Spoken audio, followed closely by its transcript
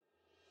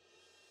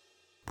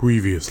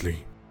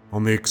Previously,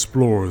 on the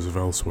Explorers of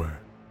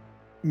Elsewhere.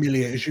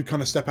 Amelia, as you kind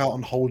of step out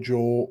and hold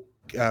your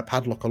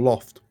padlock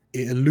aloft,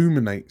 it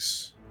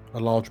illuminates a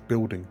large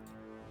building.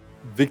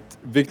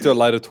 Victor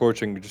light a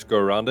torch and just go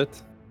around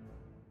it.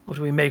 What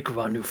do we make of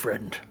our new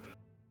friend?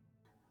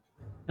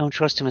 Don't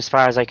trust him as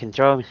far as I can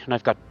throw him, and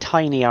I've got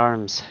tiny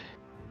arms.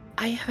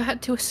 I have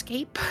had to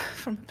escape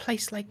from a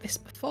place like this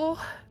before.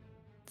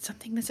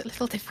 Something that's a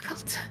little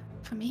difficult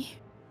for me.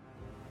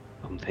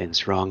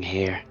 Something's wrong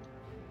here.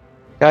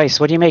 Guys,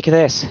 what do you make of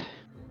this?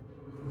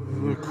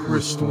 The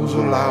crystals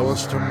allow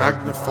us to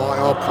magnify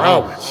our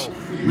prowess.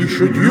 We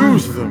should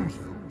use them.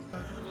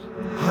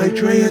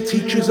 Hydrea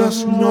teaches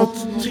us not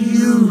to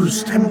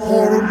use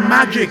temporal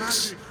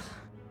magics.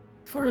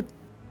 For a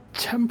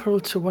temple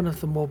to one of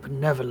the more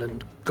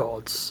benevolent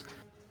gods,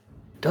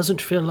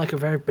 doesn't feel like a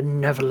very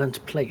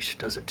benevolent place,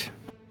 does it?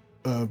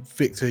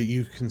 Victor,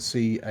 you can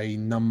see a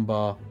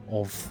number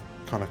of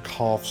kind of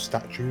carved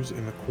statues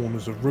in the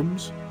corners of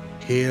rooms.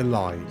 Here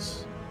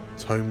lies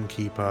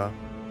Tomekeeper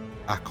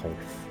Akolf.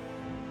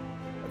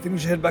 I think we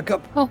should head back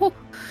up. Oh,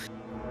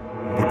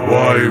 But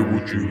why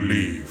would you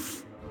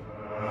leave,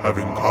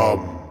 having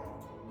come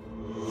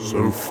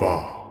so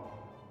far?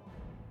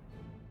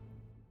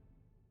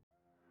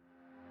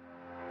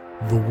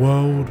 The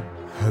world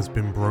has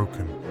been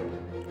broken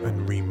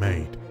and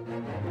remade.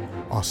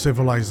 Our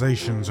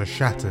civilizations are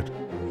shattered,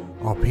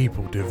 our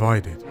people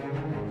divided.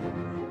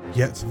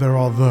 Yet there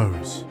are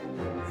those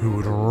who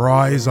would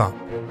rise up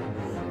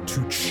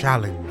to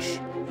challenge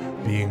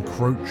the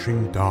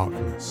encroaching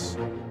darkness.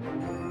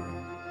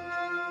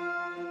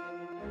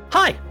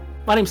 Hi,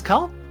 my name's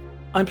Carl.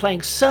 I'm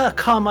playing Sir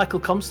Carmichael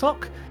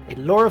Comstock, a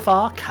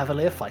Lorivar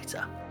Cavalier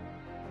Fighter.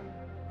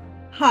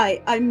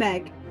 Hi, I'm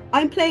Meg.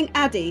 I'm playing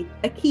Addy,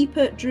 a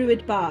Keeper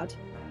Druid Bard.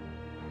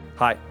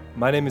 Hi,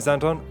 my name is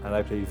Anton, and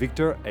I play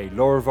Victor, a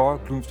Lorivar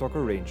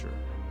Gloomstalker Ranger.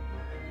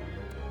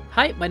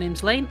 hi, my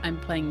name's Lane. I'm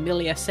playing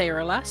Milia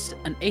Sayralast,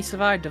 an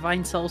Asavar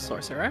Divine Soul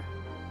Sorcerer.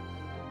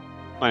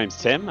 My name's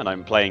Tim, and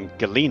I'm playing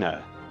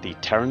Galena, the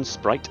Terran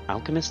Sprite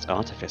Alchemist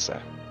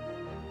Artificer.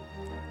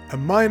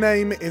 And my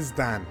name is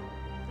Dan.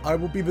 I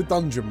will be the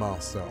Dungeon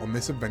Master on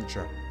this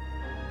adventure.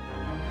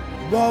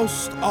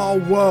 Whilst our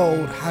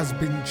world has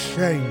been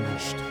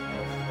changed,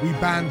 we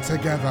band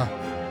together.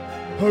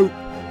 Hope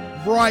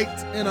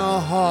bright in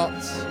our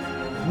hearts.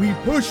 We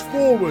push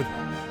forward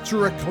to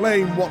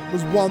reclaim what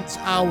was once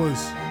ours,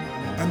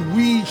 and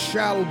we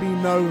shall be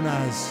known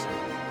as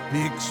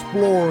the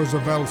Explorers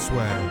of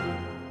Elsewhere.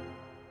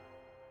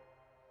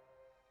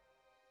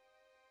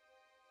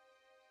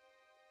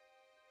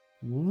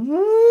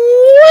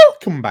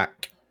 Welcome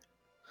back.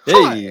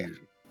 Hey!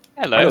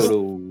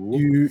 Hello.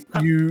 You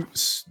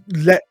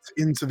leapt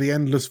into the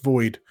endless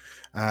void,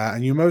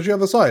 and you emerged the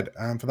other side.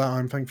 And for that,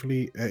 I'm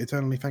thankfully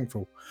eternally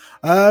thankful.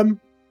 Shall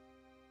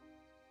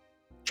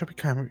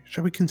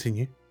we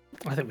continue?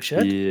 I think we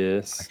should.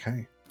 Yes.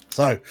 Okay.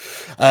 So,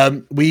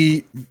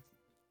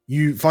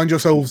 you find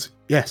yourselves,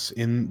 yes,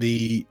 in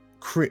the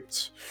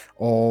crypt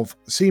of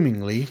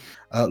seemingly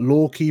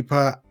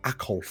Lawkeeper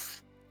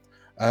Akolf,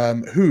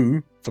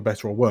 who, for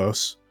better or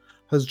worse,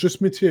 has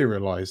just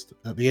materialized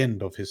at the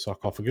end of his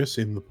sarcophagus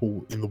in the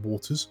pool, in the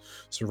waters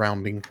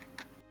surrounding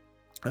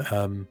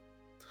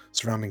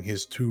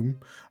his tomb,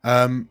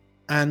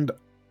 and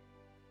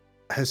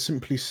has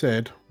simply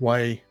said,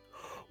 "Why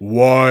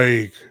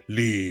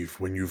leave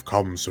when you've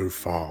come so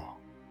far?"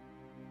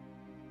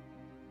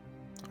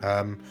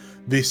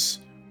 This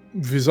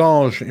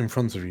visage in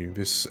front of you,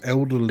 this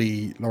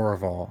elderly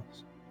Lorivar,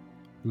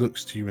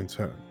 looks to you in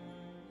turn.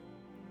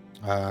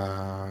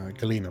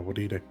 Galena, what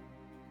do you do?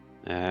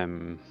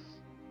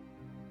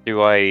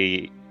 Do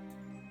I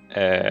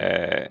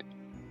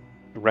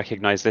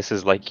recognize this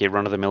as like a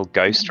run-of-the-mill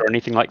ghost or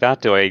anything like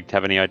that? Do I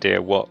have any idea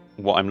what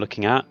I'm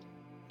looking at?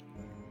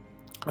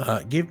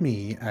 Give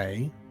me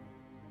a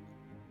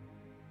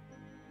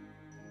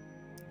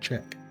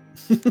check.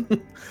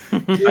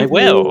 I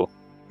will.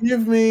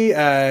 Give me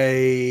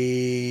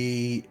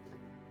a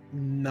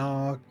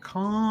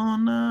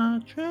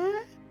Narcana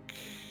check.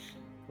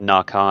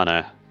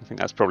 Narcana. I think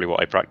that's probably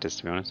what I practiced,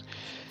 to be honest.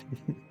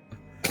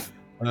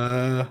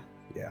 Yeah,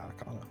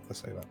 Arcana.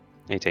 Let's say that.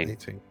 18.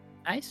 18.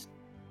 Nice.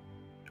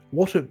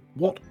 What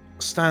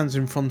stands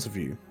in front of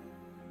you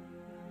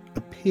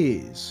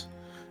appears.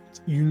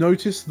 You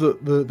notice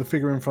that the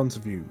figure in front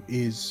of you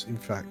is, in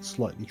fact,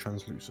 slightly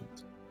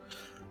translucent.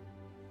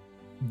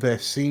 There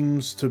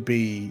seems to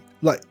be,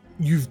 like,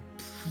 you've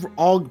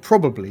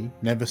probably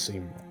never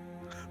seen one.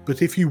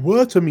 But if you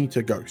were to meet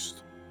a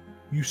ghost,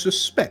 you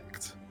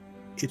suspect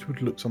it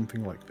would look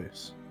something like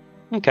this.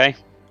 Okay.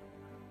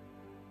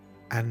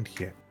 And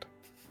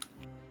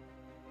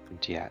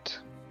yet,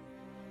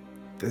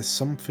 there's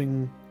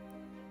something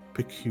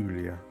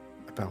peculiar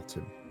about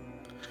him.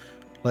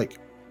 Like,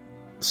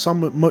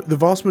 the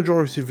vast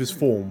majority of his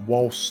form,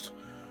 whilst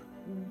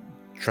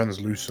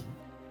translucent,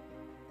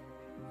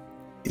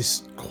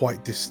 is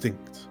quite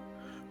distinct.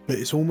 But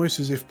it's almost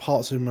as if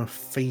parts of him are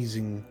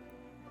phasing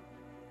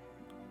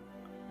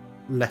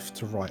left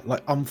to right,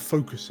 like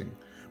unfocusing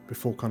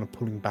before kind of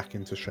pulling back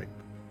into shape.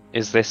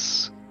 Is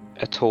this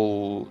at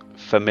all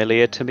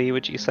familiar to me,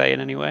 would you say,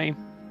 in any way?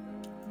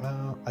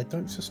 I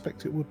don't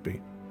suspect it would be.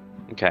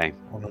 Okay.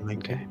 On a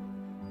naked. Okay.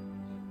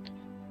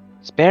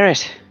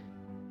 Spirit.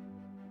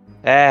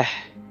 Mr.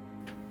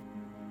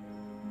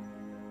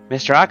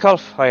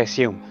 Akolf, I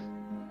assume.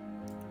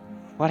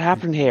 What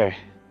happened here?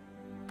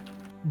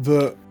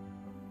 The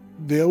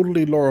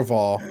elderly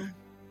Lorivar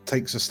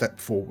takes a step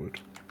forward,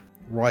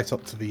 right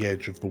up to the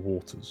edge of the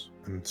waters,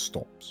 and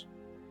stops.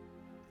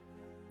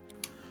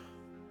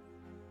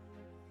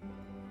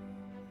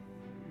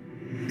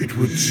 It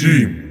would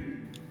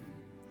seem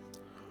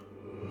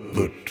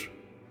that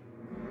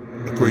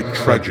a great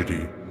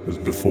tragedy has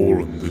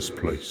befallen this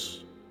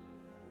place.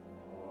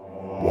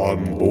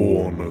 One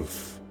born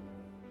of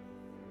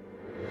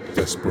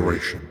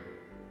desperation.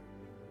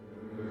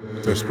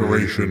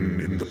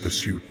 Desperation in the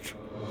pursuit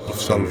of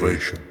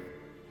salvation.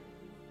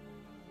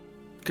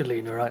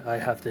 Galena, I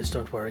have this,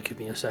 don't worry, give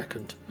me a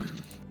second.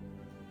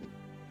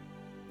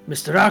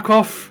 Mr.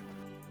 Arkoff,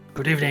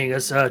 good evening.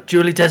 As a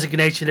duly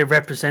designated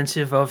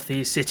representative of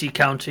the city,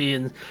 county,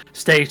 and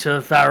state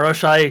of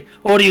Varosh, I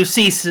order you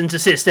cease and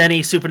desist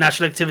any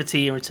supernatural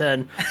activity and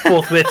return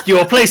forthwith to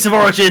your place of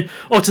origin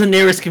or to the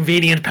nearest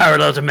convenient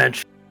parallel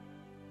dimension.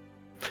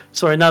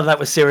 Sorry, none of that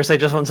was serious, I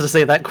just wanted to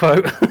say that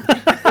quote.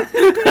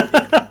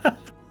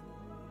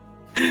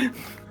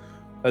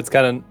 That's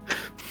canon.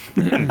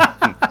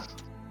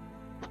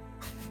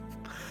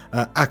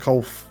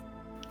 Akolf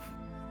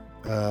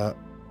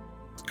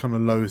kind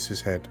of lowers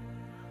his head,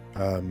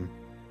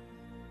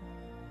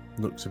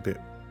 looks a bit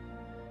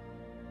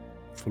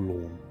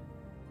forlorn.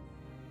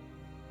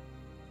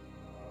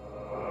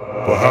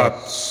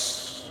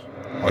 Perhaps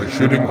I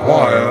should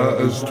inquire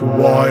as to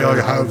why I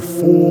have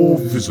 4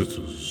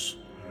 visitors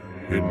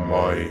in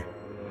my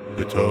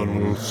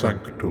eternal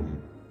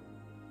sanctum.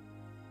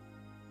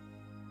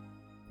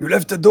 You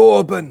left the door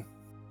open.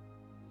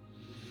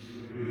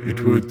 It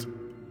would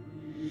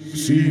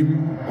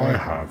seem I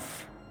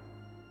have.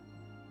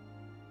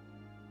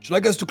 Would you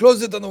like us to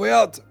close it on the way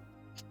out?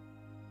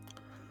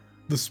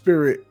 The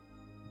spirit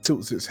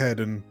tilts its head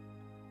and...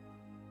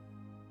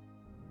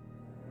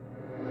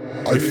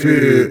 I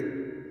fear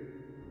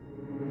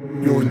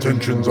your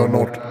intentions are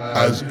not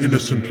as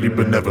innocently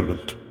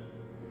benevolent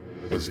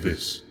as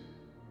this.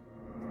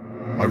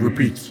 I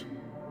repeat,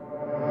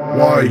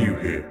 why are you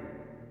here?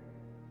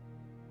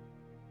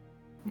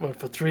 Well,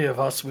 for 3 of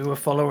us, we were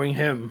following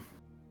him.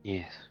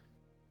 Yes.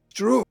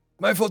 True.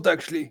 My fault,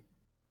 actually.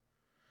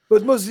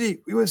 But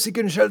mostly, we were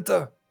seeking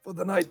shelter for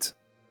the night.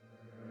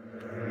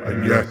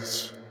 And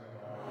yet,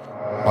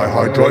 by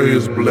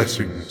Hydraea's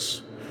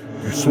blessings,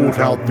 you sought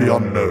out the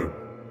unknown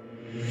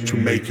to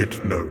make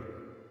it known.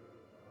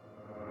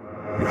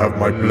 You have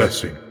my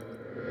blessing,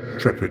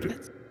 trepiding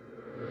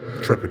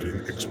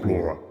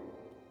explorer.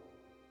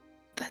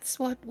 That's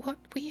what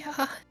we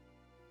are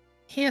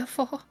here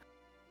for.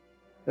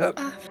 Yep.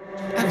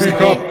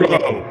 Speak up,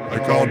 girl! I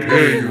can't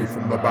hear you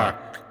from the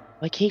back.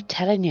 I keep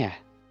telling you.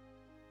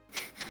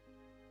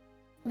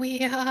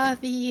 We are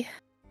the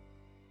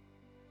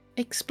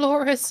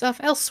explorers of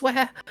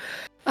elsewhere.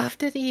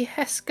 After the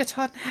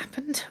eschaton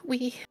happened,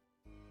 we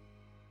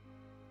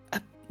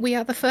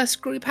are the first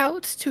group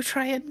out to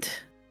try and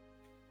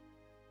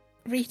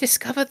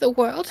rediscover the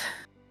world.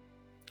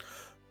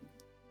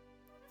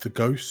 The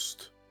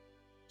ghost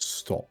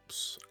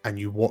stops, and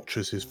you watch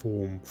as his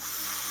form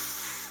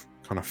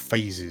kind of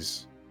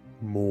phases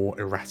more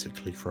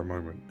erratically for a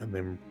moment, and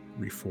then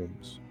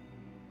reforms.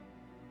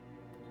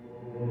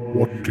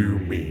 What do you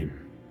mean?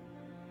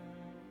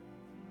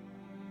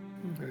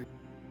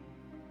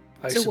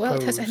 The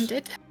world has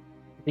ended.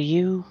 Do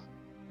you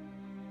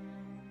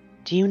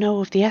know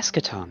of the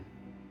eschaton?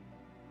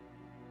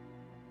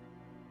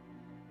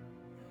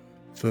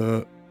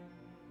 The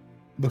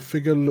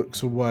figure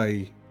looks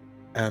away,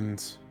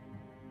 and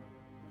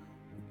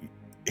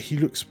he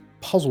looks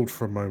puzzled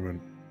for a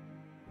moment,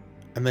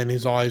 and then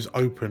his eyes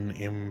open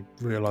in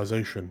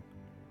realization.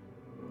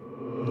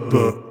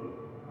 The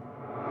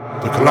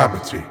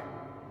calamity,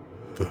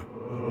 the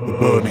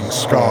burning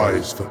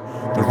skies, the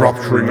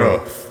rupturing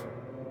earth.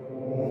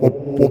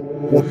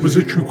 What was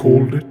it you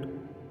called it?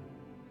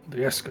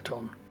 The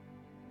eschaton.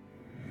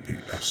 The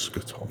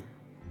eschaton.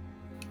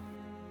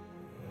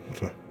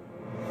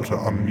 What an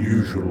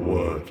unusual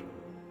word.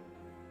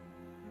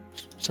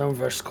 Some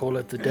of us call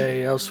it the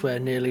day elsewhere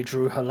nearly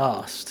drew her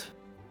last.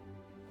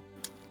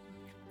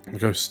 The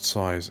ghost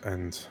sighs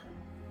and...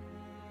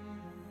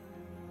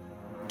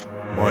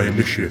 My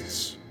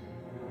initiates.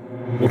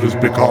 What has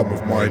become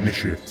of my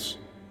initiates?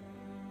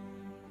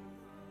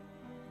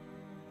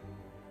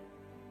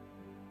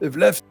 They've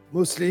left,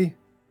 mostly.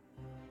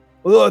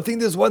 Although I think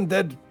there's one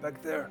dead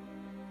back there.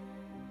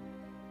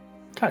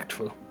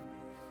 Tactful.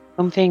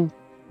 Something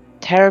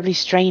terribly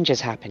strange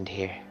has happened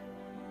here.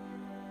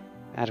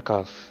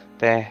 Adkov,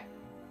 the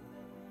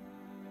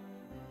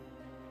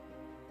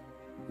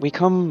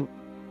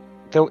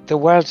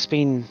world's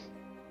been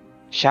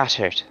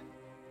shattered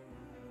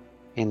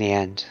in the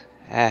end.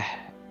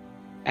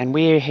 And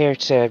we're here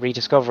to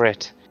rediscover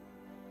it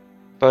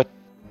But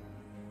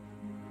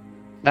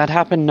that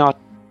happened not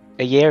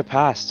a year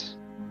past.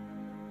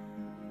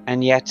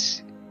 And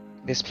yet,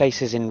 this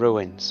place is in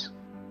ruins.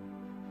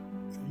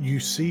 You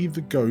see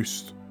the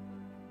ghost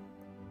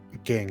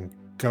again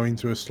go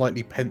into a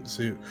slightly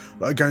pensive,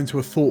 like go into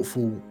a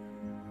thoughtful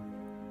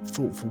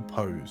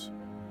pose,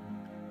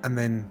 and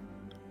then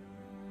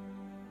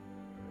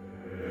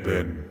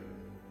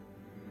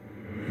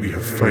we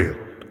have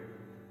failed.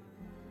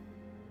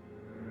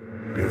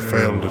 We have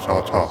failed at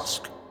our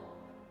task.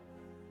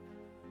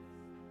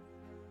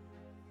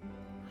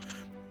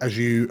 as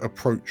you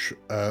approach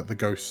the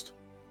ghost,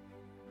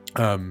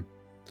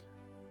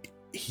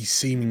 he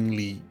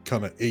seemingly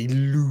he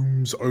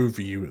looms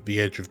over you at the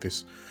edge of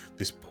this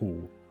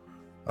pool.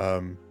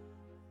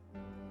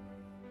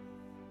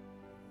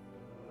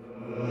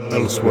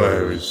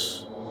 Elsewhere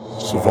is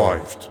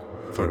survived,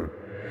 though,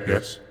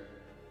 yes?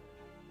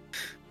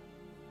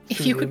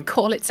 If you could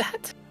call it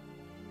that.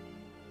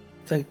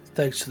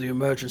 Thanks to the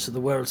emergence of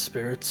the world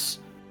spirits.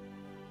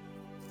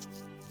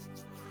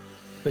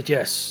 But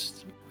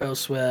yes,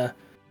 elsewhere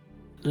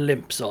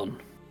limps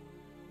on.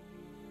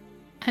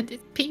 And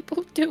if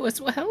people do as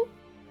well?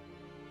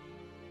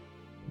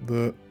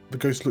 The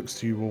ghost looks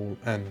to you all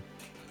and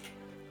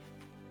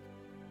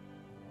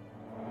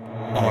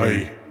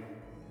I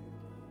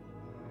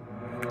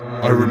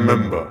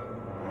remember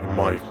in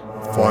my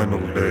final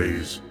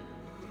days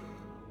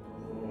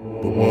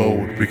the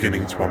world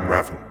beginning to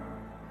unravel.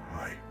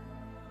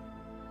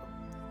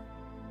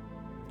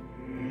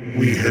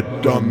 We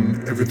had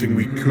done everything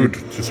we could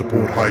to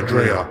support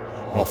Hydrea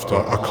after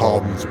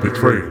Akarm's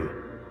betrayal.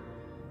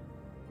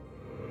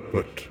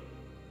 But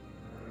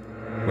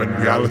when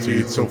reality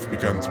itself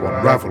began to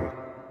unravel,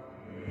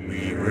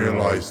 we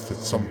realized that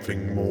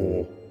something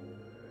more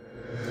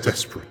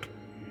desperate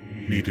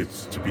needed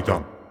to be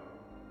done.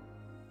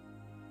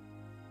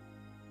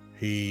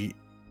 he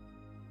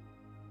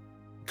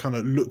kind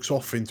of looks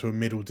off into a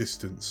middle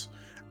distance,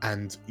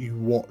 and you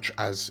watch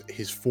as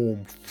his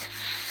form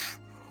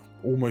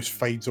almost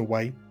fades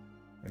away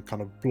and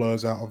kind of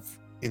blurs out of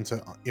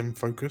into in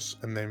focus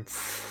and then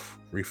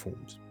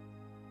reforms.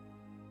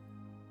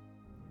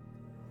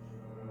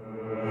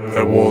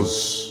 There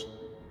was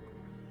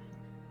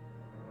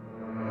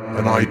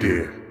an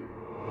idea,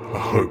 a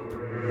hope,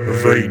 a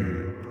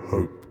vain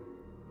hope,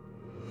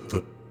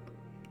 that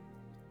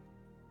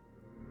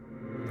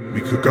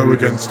we could go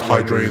against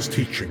Hydrea's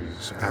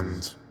teachings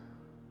and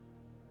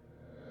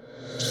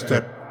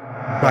step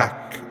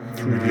back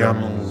through the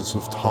annals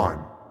of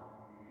time.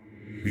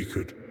 We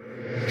could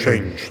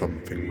change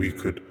something, we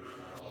could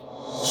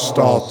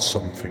start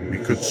something, we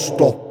could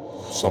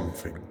stop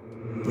something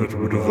that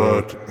would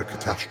avert a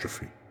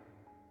catastrophe.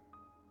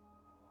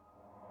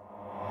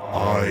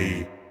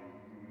 I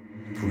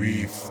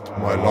breathed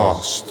my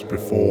last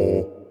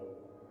before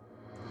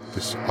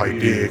this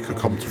idea could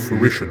come to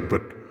fruition,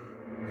 but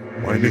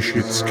my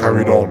initiates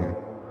carried on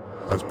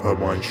as per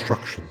my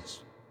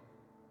instructions.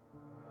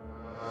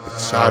 It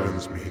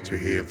saddens me to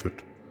hear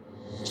that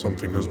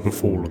something has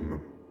befallen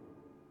them.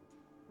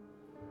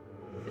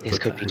 This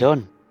could be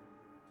done.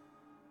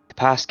 The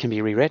past can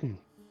be rewritten.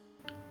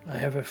 I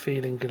have a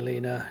feeling,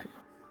 Galena,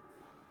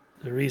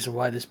 the reason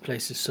why this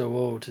place is so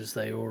old is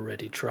they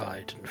already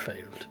tried and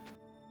failed.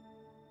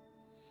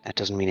 That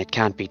doesn't mean it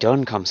can't be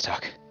done,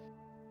 Comstock.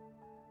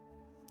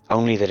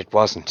 Only that it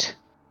wasn't.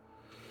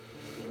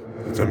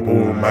 The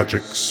temporal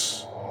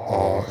magics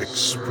are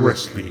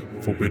expressly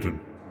forbidden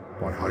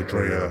by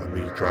Hydrea and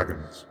the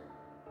dragons.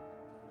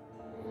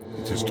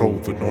 It is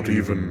told that not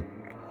even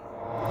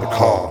the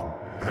Khan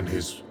and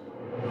his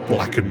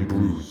blackened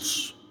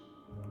broods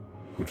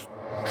would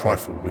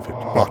trifle with it,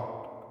 but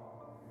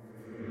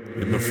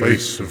in the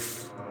face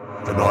of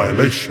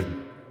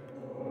annihilation,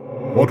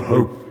 what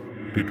hope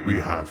did we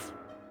have?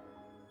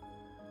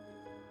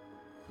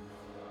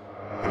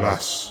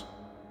 Alas,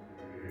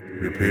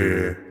 we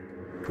appear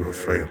to have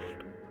failed.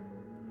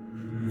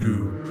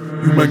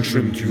 You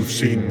mentioned you've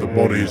seen the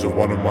bodies of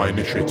one of my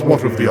initiates.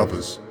 What of the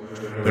others?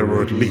 There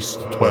were at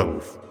least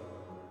 12.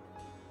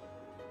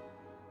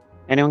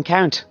 Anyone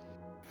count?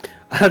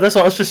 That's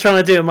what I was just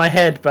trying to do in my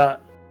head,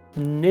 but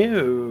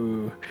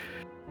no.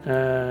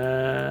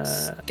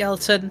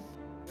 Skeleton,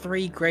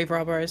 3 grave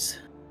robbers.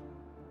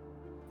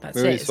 That's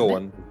We only it. saw isn't it?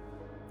 one.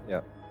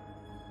 Yeah.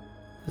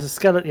 There's a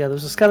skeleton. Yeah, there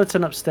was a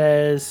skeleton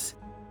upstairs.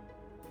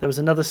 There was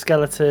another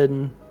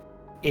skeleton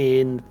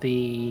in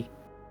the.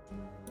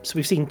 So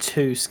we've seen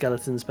 2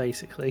 skeletons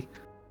basically.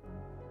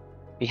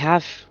 We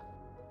have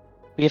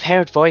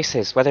heard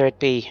voices, whether it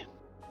be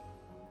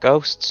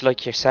ghosts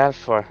like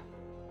yourself or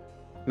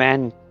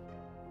men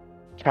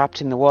trapped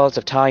in the walls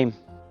of time,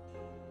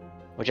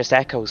 or just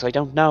echoes. I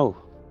don't know,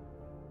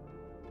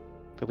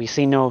 but we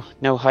see no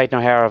hide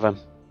nor hair of him.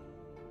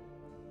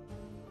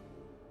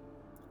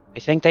 I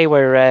think they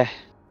were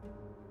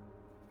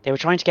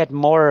trying to get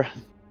more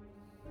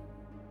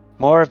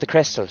of the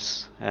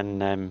crystals,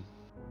 and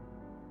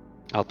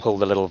I'll pull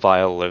the little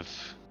vial of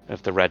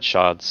the red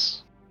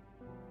shards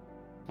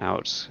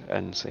out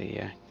and see.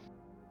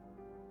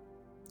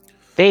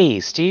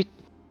 These, do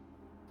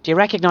Do you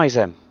recognize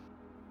him?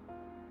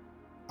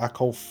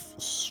 Akolf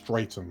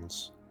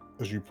straightens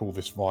as you pull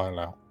this vial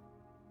out.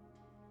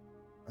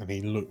 And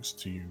he looks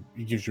to you.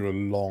 He gives you a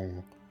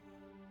long,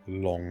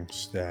 long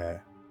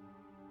stare.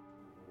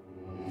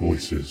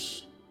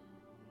 Voices.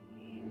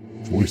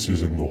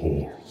 Voices in the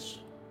halls.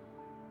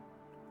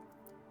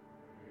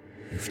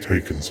 You've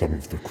taken some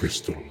of the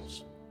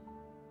crystals.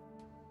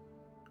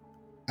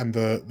 And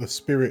the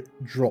spirit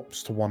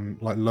drops to one,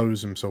 like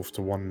lowers himself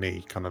to one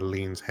knee, kind of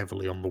leans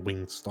heavily on the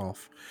winged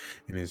staff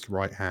in his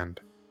right hand.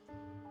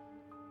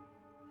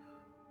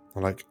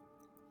 And like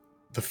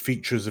the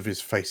features of his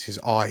face, his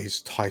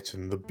eyes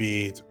tighten, the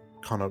beard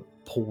kind of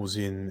pulls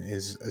in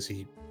as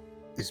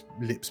his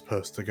lips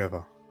purse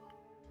together.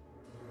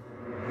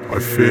 I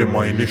fear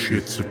my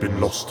initiates have been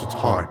lost to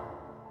time.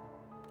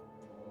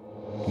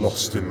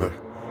 Lost in the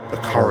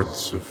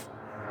currents of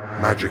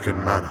magic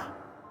and mana.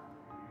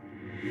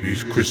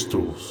 These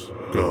crystals,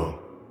 girl,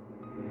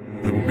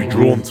 they will be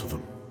drawn to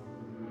them.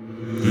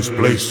 This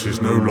place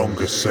is no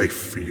longer safe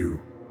for you.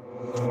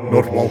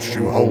 Not whilst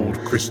you hold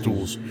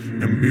crystals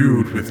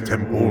imbued with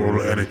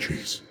temporal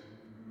energies.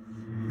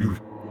 You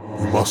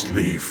must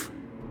leave.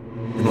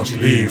 You must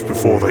leave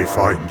before they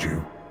find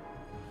you.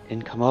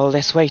 Didn't come all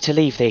this way to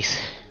leave these.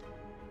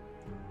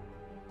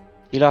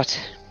 You lot,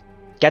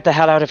 get the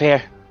hell out of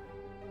here.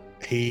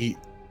 He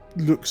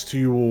looks to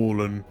you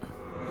all and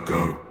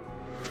Go.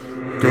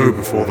 Go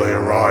before they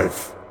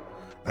arrive.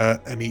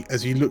 and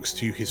as he looks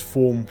to you, his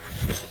form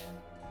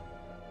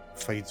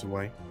fades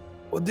away.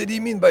 What did he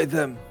mean by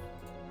them?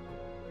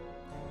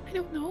 I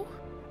don't know.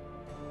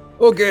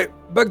 Okay,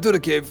 back to the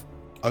cave.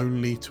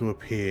 Only to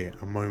appear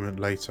a moment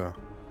later.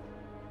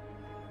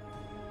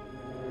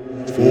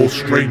 4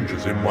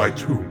 strangers in my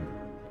tomb.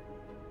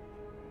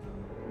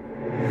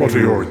 What are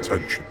your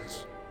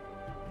intentions?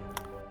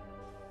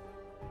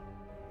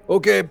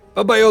 Okay,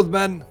 bye-bye, old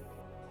man.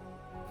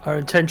 Our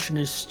intention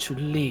is to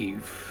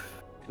leave.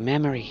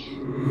 Memory.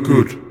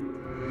 Good.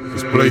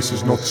 This place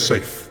is not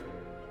safe.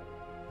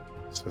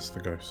 Says the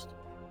ghost.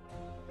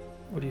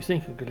 What do you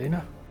think,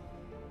 Galena?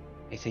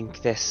 I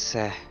think this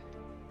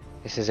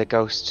is a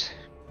ghost.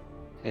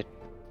 It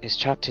is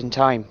trapped in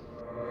time.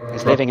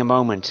 Is living a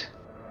moment.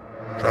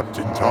 Trapped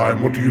in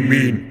time? What do you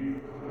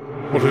mean?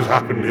 What has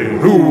happened here?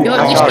 Who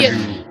are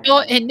you?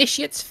 Your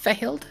initiates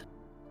failed.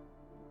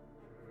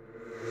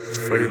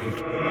 Failed?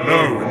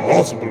 No,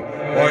 impossible.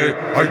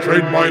 I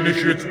trained my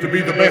initiates to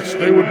be the best.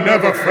 They would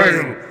never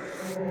fail.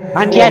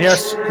 And yet,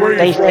 Yes, they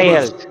grave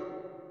robbers. failed.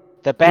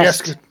 The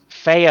best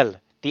fail.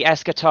 The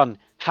eschaton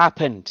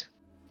happened.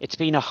 It's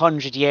been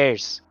 100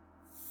 years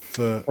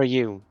The for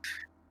you.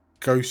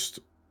 ghost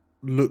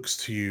looks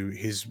to you,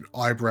 his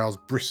eyebrows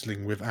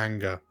bristling with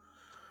anger,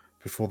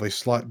 before they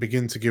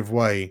begin to give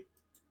way,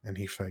 and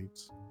he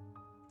fades.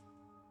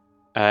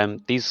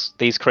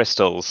 These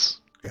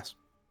crystals. Yes.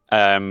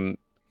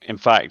 In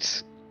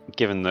fact,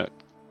 given that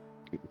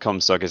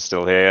Comstock is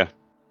still here,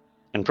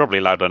 and probably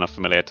loud enough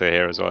familiar to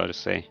hear as well,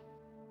 just say.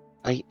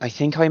 I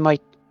think I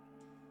might.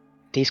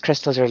 These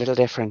crystals are a little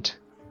different.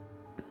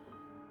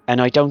 And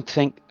I don't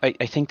think.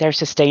 I think they're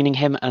sustaining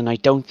him, and I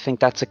don't think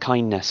that's a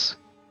kindness.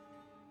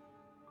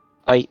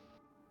 I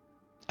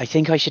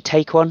think I should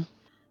take one,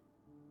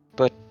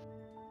 but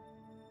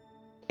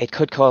it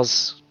could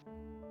cause.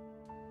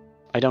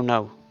 I don't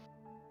know.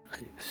 I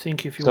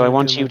think if you So I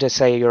want you to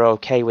say you're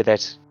okay with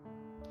it,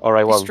 or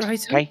I won't. Destroy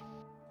them. Okay?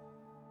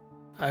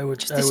 I would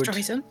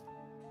Destroy them.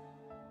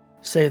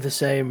 say the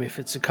same. If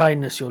it's a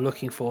kindness you're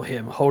looking for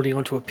him, holding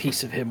onto a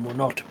piece of him will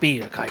not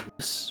be a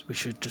kindness. We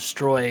should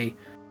destroy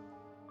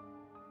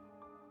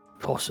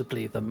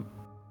possibly them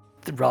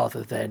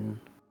rather than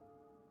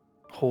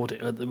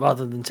hoarding,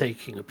 rather than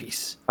taking a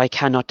piece. I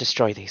cannot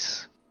destroy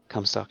these,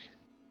 Comstock.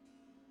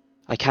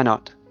 I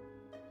cannot.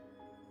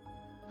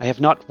 I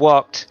have not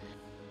walked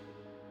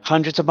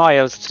hundreds of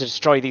miles to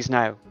destroy these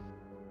now.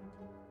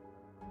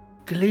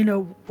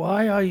 Galena,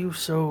 why are you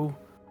so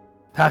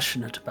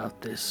passionate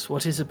about this?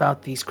 What is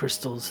about these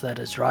crystals that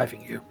is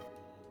driving you?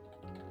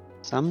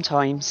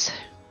 Sometimes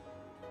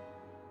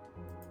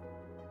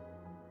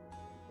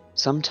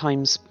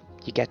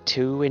you get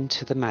too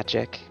into the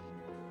magic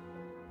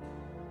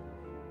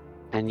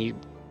and you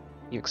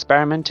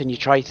experiment and you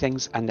try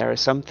things, and there are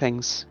some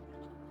things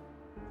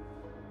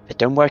that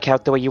don't work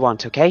out the way you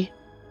want, okay?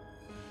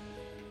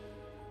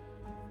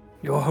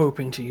 You're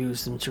hoping to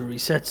use them to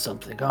reset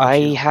something, aren't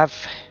you?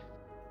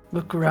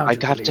 Look around I you,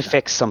 have to Galena.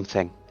 fix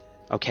something,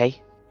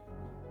 okay?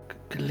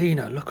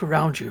 Galena, look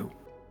around you.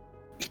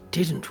 It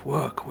didn't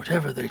work,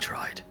 whatever they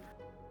tried.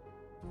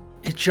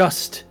 It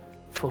just,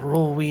 for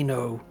all we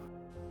know,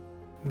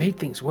 made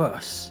things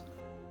worse.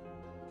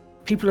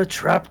 People are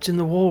trapped in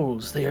the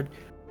walls. And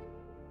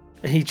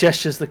he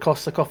gestures the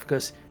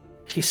sarcophagus.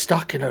 He's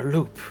stuck in a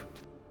loop.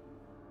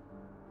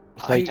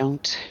 I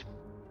don't...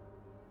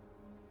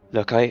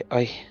 Look, I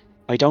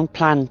don't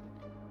plan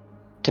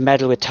to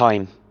meddle with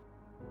time.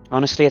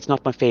 Honestly, it's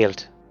not my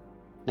field.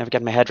 Never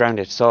get my head around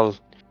it. It's all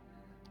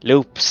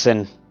loops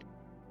and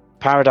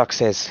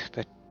paradoxes,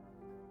 but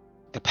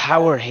the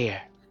power here.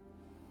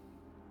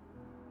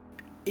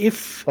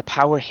 If The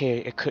power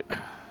here, it could.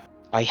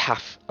 I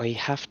have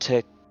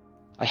to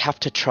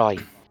try.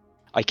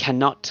 I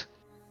cannot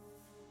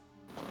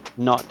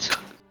not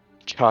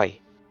try.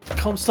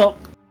 Comstock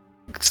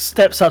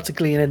steps up to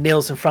Glean and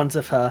kneels in front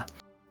of her.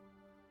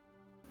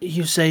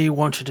 You say you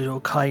want to do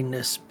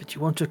kindness, but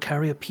you want to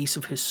carry a piece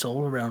of his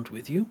soul around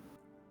with you?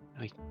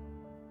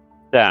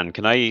 Dan,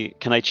 can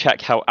I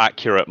check how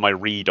accurate my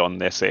read on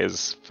this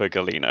is for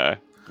Galena?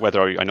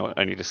 Whether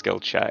I need a skill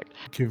check.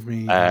 give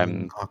me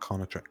an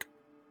Arcana check.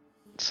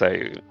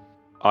 So,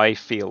 I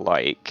feel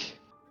like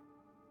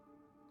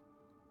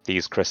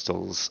these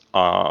crystals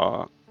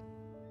are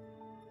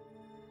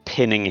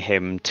pinning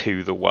him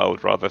to the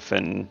world rather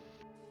than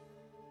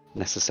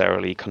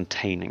necessarily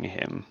containing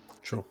him.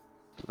 Sure.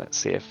 Let's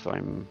see if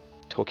I'm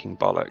talking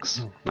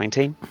bollocks.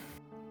 19?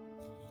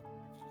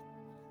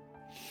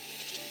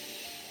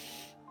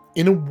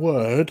 In a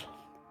word,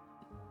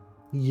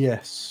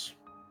 yes.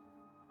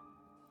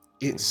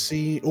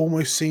 It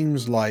almost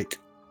seems like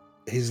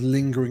his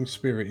lingering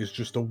spirit is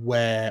just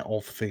aware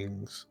of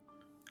things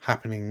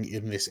happening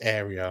in this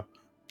area,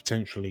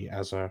 potentially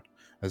as a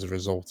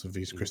result of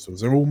these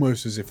crystals. They're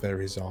almost as if they're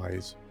his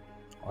eyes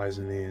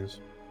and ears,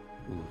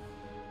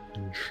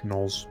 and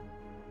schnoz.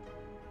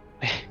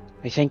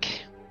 I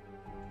think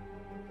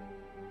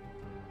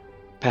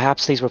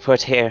perhaps these were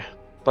put here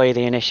by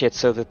the initiates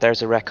so that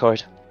there's a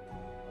record.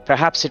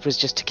 Perhaps it was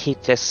just to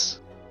keep this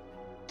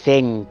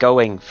thing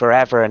going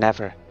forever and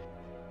ever.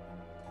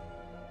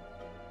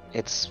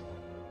 It's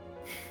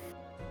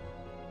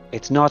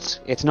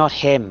not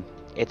him.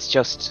 It's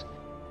just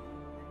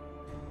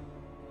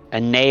a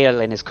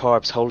nail in his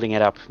corpse holding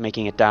it up,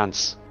 making it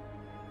dance.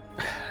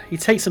 He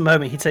takes a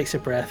moment, he takes a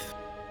breath.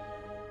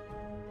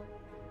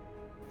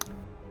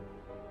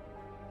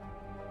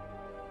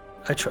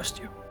 I trust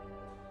you.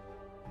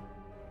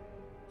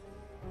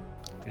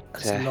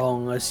 As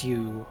long as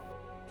you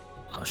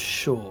are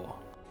sure.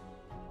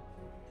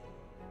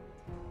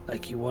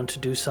 Like you want to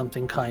do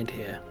something kind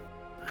here.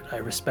 And I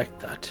respect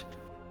that.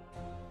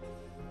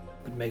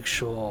 But make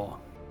sure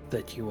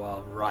that you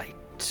are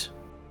right.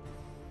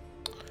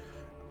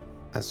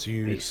 As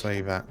you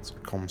say that,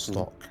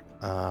 Comstock,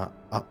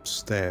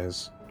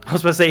 upstairs. I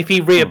was about to say, if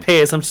he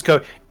reappears, I'm just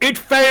going, it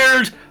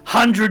failed!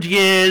 100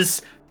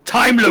 years!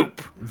 Time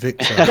loop!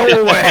 Victor. Go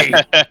away!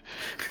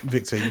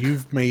 Victor,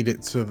 you've made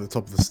it to the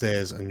top of the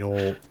stairs and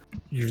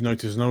you've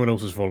noticed no one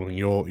else is following.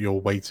 You're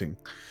waiting.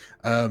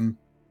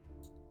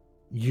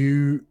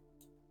 You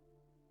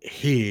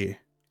hear,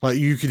 like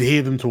you could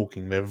hear them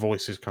talking, their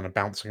voices kind of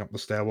bouncing up the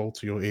stairwell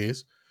to your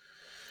ears.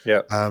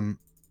 Yeah. And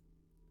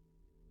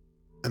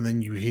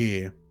then you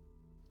hear,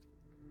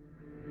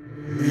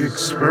 The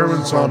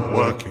experiments aren't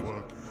working.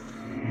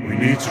 We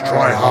need to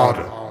try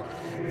harder.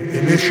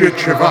 Initiate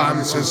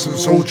Chevan says some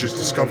soldiers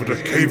discovered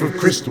a cave of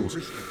crystals.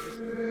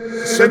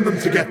 Send them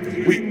to get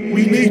them.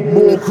 We need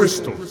more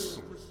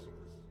crystals.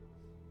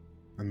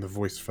 and the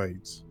voice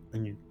fades,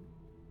 and you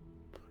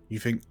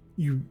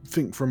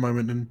think for a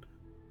moment, and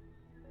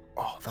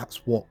oh,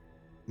 that's what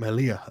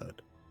Melia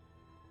heard.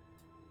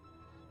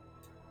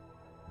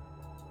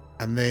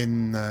 And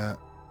then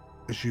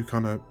as you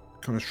kind of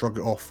shrug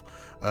it off,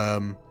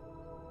 you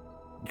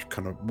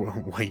kind of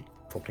wait,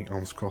 probably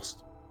arms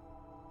crossed.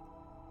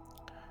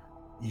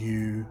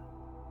 You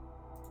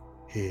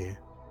hear,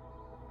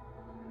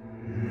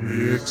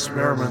 The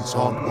experiments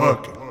aren't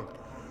working.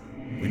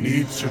 We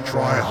need to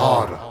try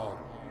harder.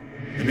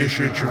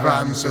 Initiate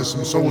Chevan says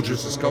some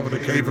soldiers discovered a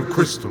cave of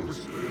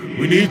crystals.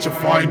 We need to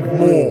find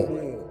more.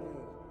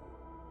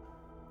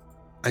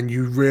 and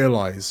you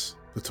realize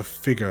that a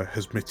figure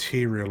has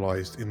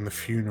materialized in the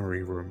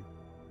funerary room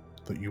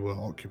that you were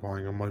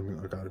occupying a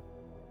moment ago.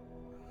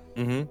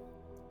 Mm-hmm.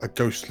 A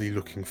ghostly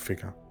looking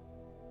figure.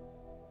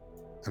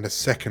 And a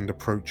second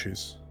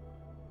approaches.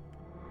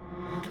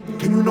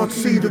 Can you not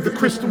see that the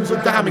crystals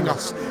are damning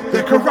us?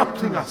 They're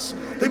corrupting us.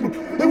 They will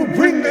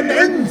bring an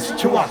end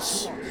to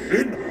us.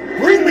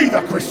 Bring me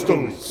the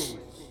crystals.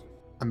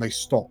 And they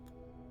stop.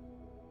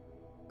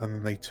 And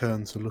then they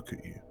turn to look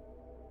at you.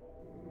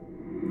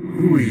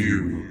 Who are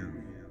you?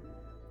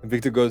 And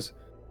Victor goes,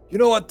 you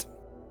know what?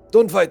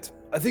 Don't fight.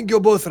 I think you're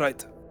both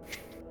right.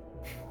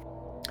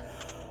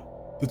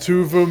 The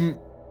two of them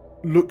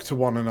look to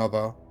one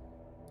another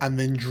and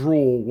then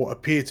draw what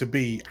appear to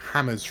be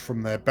hammers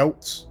from their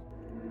belts.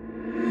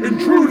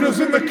 Intruders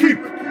in the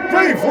keep!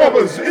 Grave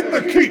robbers in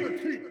the keep!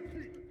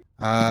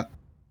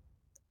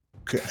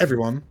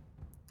 Everyone,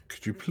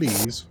 could you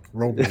please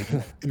roll me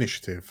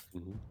initiative?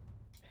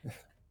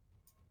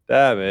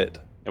 Damn it.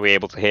 Are we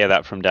able to hear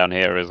that from down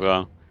here as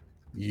well?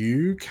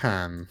 You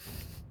can.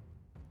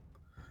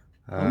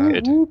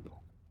 Good.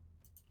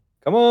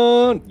 Come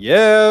on.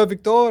 Yeah,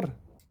 Victor.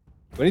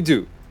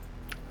 22.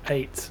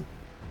 8.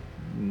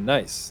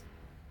 Nice.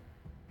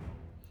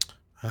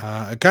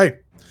 Okay.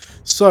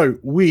 So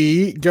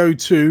we go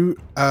to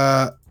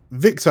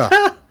Victor.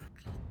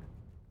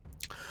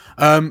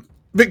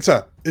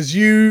 Victor, as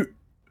you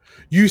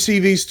see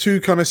these two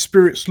kind of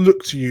spirits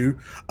look to you,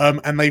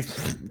 and they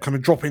kind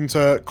of drop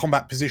into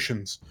combat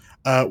positions.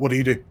 What do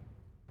you do?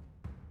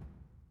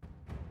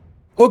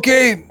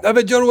 Okay, have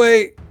it your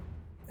way.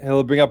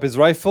 He'll bring up his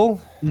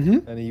rifle,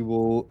 Mm-hmm. and he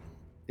will,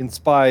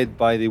 inspired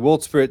by the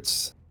World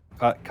Spirits,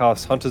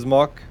 cast Hunter's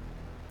Mark.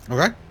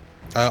 Okay.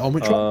 On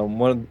which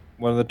one?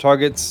 One of the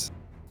targets,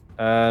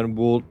 and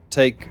we'll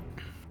take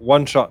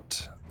one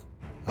shot.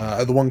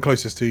 The one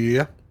closest to you,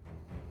 yeah?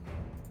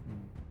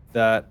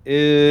 That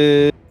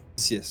is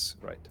yes,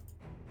 right.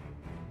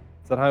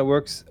 Is that how it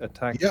works?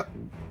 Attack. Yep.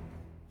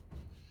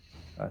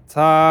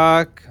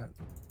 Attack.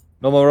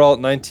 Normal roll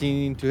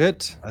 19 to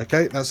hit.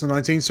 Okay, that's a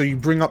 19. So you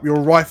bring up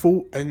your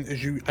rifle, and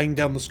as you aim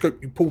down the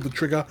scope, you pull the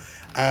trigger.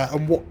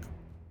 And what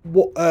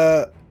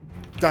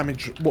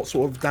damage? What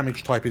sort of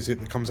damage type is it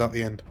that comes out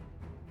the end?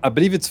 I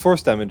believe it's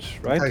force damage,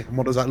 right? Okay, and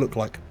what does that look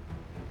like?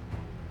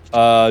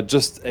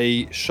 Just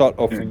a shot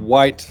of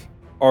white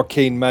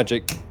arcane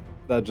magic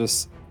that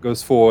just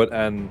goes forward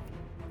and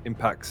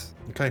impacts.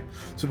 Okay,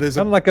 so there's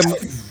Kind of like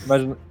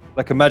imagine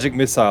like a magic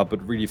missile,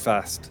 but really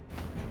fast.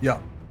 Yeah.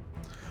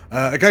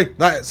 Okay,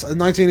 that's a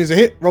 19 is a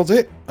hit. Roll to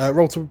hit.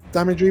 Roll to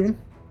damage even.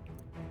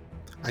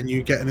 And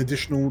you get an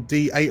additional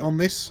D8 on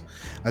this,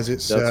 as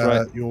it's That's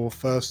right. your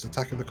first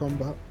attack of the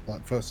combat.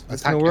 Like first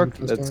That's attack. gonna work.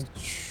 and first time.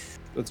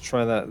 Let's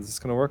try that. Is this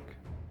gonna work?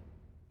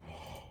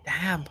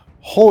 Damn.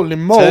 Holy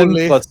 10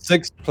 moly! plus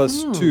 6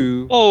 plus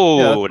 2.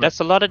 Oh, Yeah,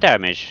 that's a lot of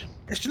damage.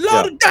 It's a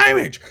lot of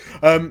damage.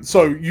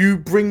 So you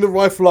bring the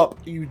rifle up.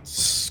 You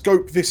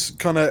scope this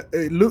kind of.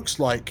 It looks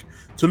like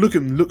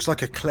looks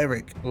like a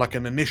cleric, like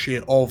an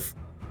initiate of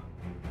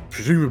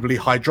presumably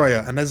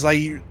Hydrea. And as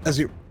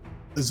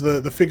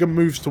the figure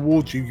moves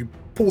towards you, you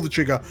pull the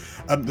trigger.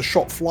 The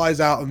shot flies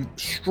out and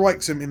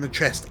strikes him in the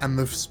chest, and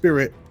the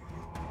spirit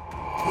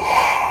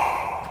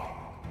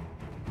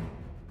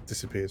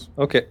disappears.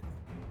 Okay.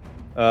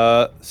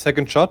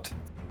 Second shot.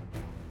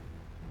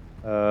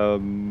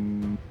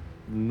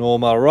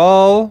 Normal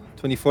roll.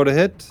 24 to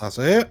hit. That's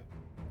it.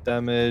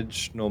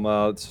 Damage.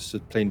 Normal. It's just a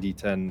plain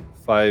D10.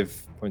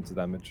 5 points of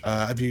damage.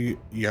 You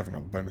haven't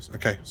got the bonus.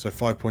 Okay, so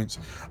 5 points.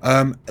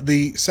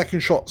 The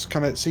second shot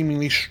kind of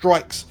seemingly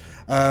strikes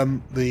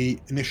the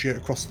initiate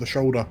across the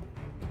shoulder,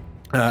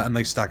 and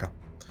they stagger.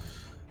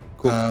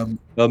 Cool.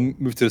 I'll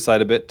move to the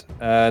side a bit.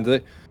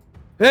 And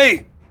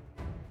Hey,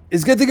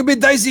 it's getting a bit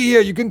dicey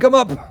here. You can come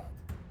up.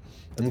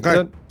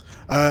 Okay.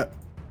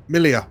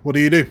 Milia, what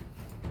do you do?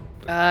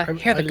 Hear the I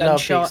love the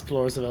gunshot.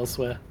 explorers of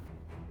elsewhere.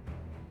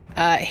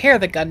 Hear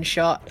the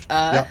gunshot.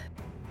 Yeah.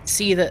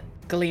 See that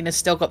Galena's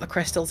still got the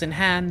crystals in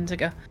hand. I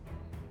go,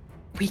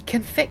 we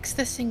can fix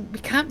this thing. We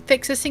can't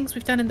fix the things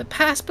we've done in the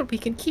past, but we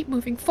can keep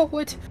moving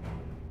forward.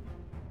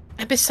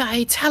 And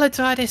besides,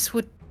 Haladradis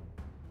would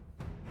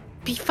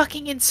be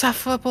fucking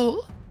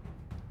insufferable.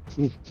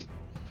 And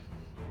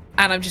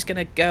I'm just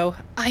gonna go,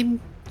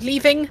 I'm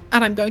leaving,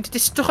 and I'm going to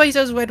destroy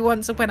those red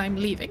ones when I'm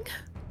leaving.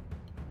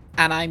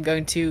 And I'm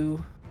going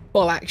to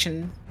full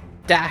action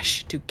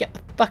dash to get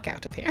the fuck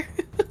out of here.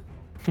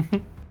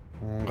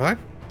 Okay.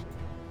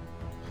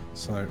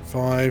 So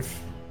 5.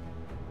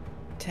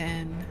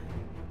 10.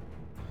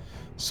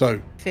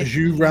 So as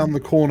you 15. round the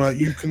corner,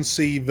 you can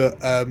see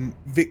that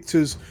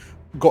Victor's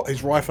got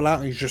his rifle out,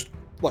 and he's just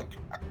like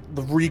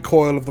the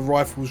recoil of the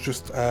rifle was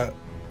just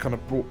kind of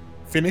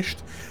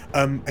finished,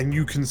 and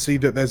you can see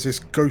that there's this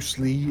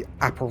ghostly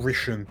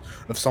apparition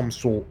of some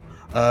sort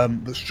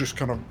that's just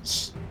kind of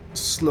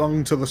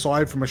slung to the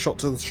side from a shot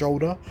to the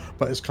shoulder,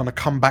 but it's kind of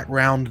come back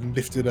round and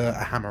lifted a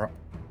hammer up.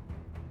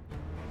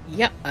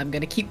 Yep, I'm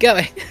gonna keep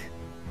going.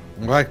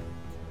 Okay.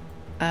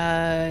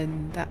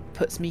 And that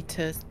puts me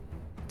to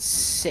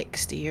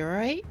 60,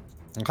 right?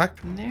 Okay.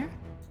 From there.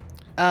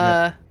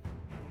 Yeah.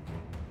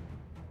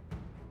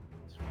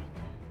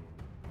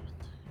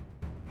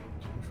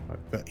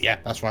 But yeah,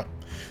 that's right.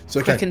 So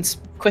okay.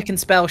 Quicken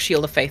spell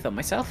Shield of Faith on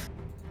myself.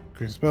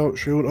 Quick spell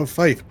Shield of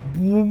Faith.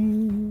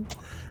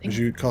 As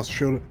you cast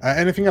Shield.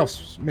 Anything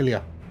else,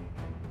 Milia?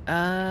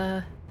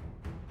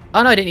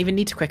 Oh no, I didn't even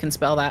need to quicken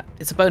spell that.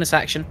 It's a bonus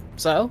action,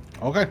 so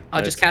Okay.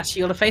 I'll just cast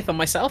Shield of Faith on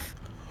myself,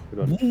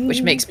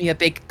 which makes me a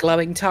big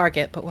glowing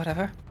target. But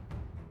whatever.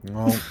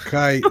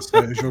 Okay.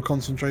 So as you're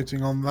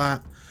concentrating on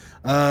that,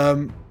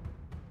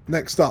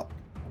 next up,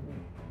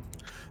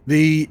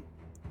 the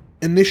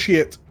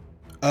initiate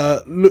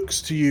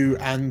looks to you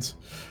and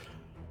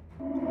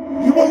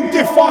you won't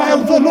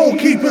defile the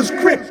lawkeeper's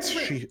crypt.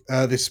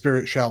 This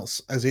spirit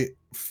shouts as it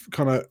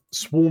kind of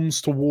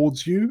swarms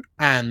towards you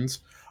and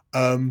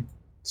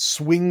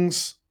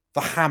swings the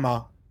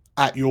hammer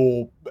at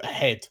your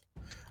head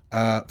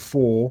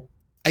for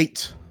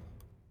 8.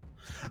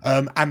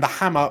 And the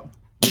hammer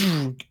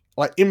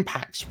like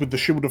impacts with the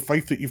shield of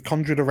faith that you've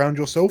conjured around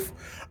yourself.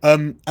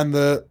 And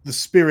the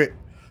spirit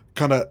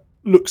kind of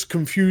looks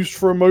confused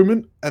for a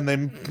moment and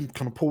then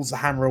kind of pulls the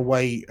hammer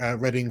away,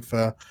 readying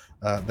for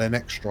their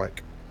next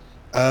strike.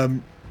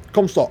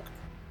 Comstock.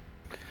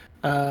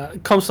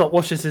 Comstock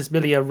watches as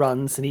Milia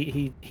runs, and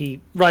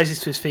he rises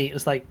to his feet.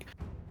 It's like,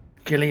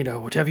 Galena,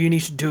 whatever you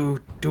need to do,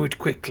 do it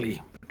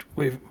quickly.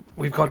 We've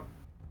got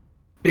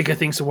bigger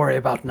things to worry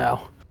about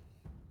now.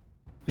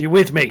 Are you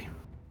with me?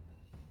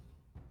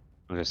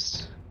 I'll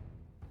just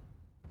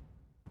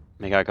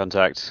make eye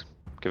contact,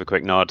 give a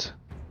quick nod,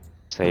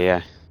 So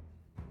yeah,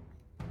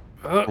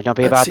 might not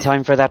be a Let's bad see.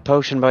 time for that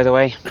potion, by the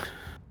way.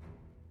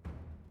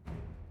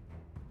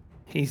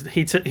 He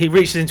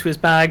reaches into his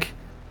bag.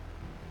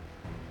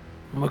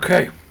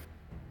 Okay.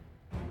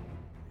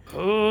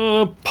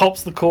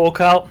 Pops the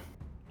cork out.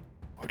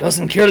 It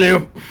doesn't kill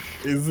you.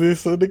 Is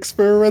this an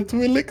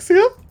experimental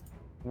elixir?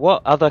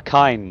 What other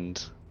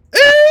kind?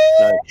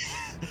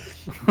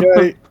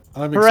 Okay,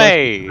 I'm excited.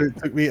 Hooray! It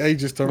took me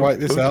ages to write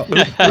this out.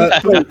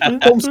 So,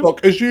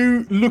 Comstock, as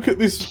you look at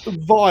this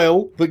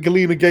vial that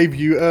Galena gave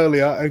you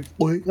earlier and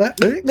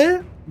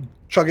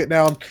chug it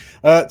down,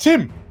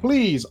 Tim,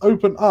 please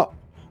open up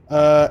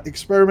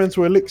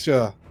experimental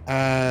elixir,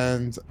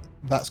 and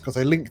that's got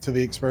a link to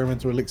the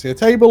experimental elixir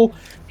table.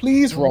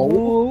 Please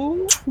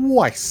roll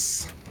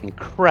twice.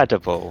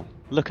 Incredible.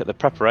 Look at the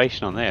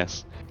preparation on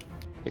this.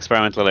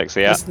 Experimental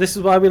elixir, yeah. This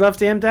is why we love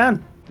DM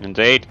Dan.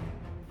 Indeed.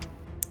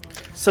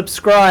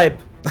 Subscribe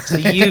so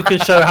you can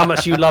show how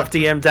much you love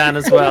DM Dan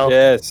as well.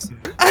 Yes.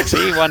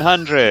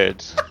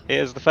 T100.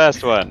 Here's the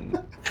first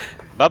one.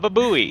 Baba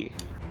Booey.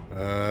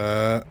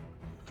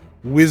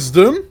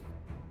 Wisdom,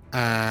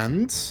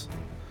 and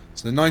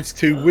so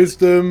 92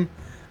 wisdom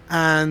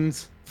and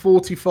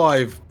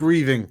 45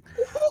 breathing.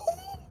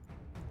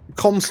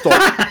 Comstock,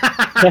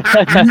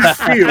 you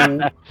feel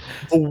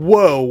the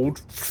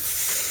world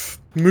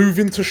move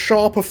into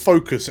sharper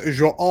focus as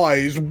your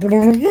eyes,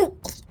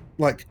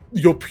 like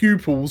your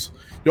pupils,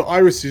 your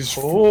irises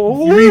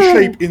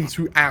reshape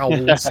into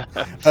owls.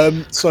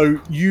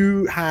 So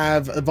you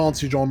have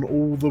advantage on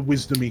all the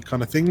wisdomy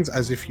kind of things,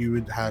 as if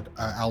you had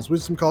Owl's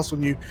Wisdom cast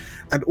on you,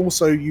 and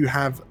also you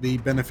have the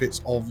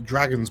benefits of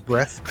Dragon's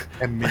Breath.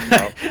 I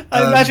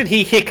imagine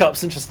he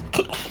hiccups and just.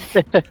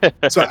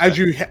 So as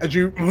you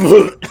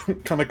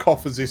kind of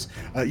cough as this,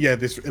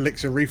 this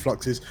elixir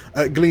refluxes.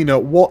 Galena,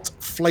 what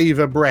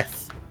flavor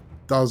breath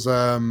does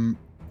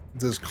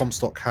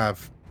Comstock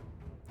have?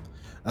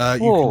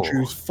 You can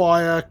choose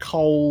fire,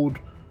 cold,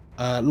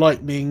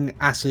 lightning,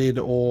 acid,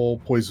 or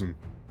poison.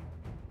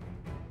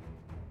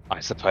 I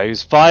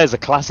suppose. Fire's a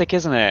classic,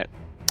 isn't it?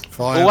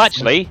 Fire. Oh,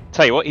 actually,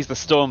 tell you what, he's the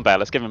Storm Bear.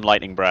 Let's give him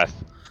lightning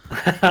breath.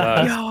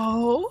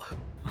 No.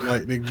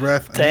 Lightning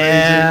breath.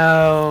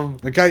 Damn.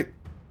 Amazing. Okay.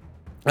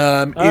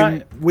 In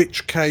right.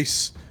 which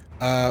case,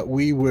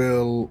 we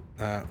will.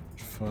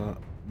 For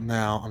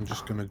now, I'm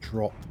just going to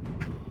drop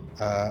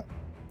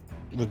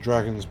the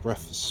Dragon's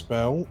Breath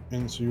spell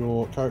into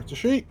your character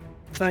sheet.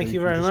 Thank So you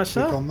can very just much,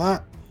 click sir. on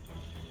that.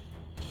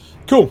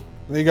 Cool.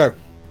 There you go.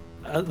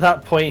 At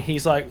that point,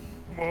 he's like,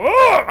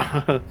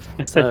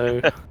 so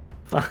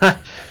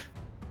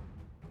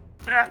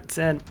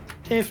 10,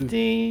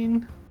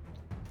 15,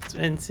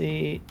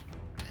 20,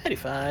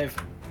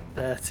 25,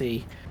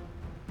 30.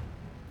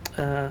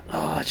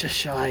 Just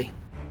shy.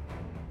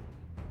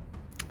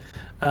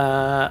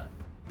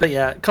 But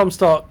yeah,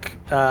 Comstock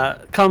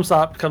comes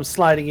up, comes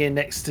sliding in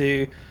next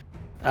to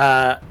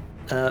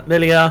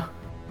Milia.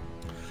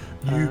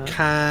 You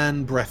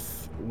can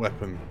breath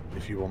weapon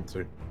if you want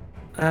to.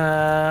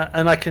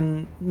 And I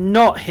can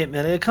not hit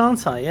Milia,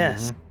 can't I?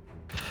 Yes.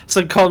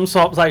 So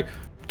Comstock's like,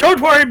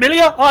 don't worry,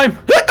 Milia, I'm.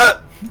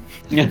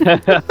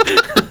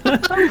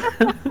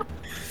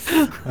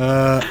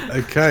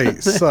 Okay,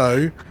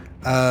 so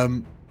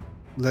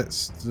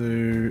let's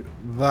do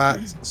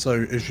that.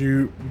 So as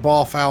you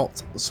barf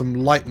out some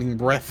lightning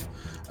breath,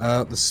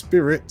 the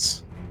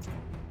spirit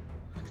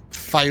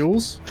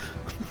fails.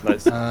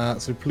 Nice.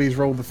 So please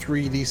roll the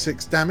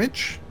 3d6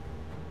 damage.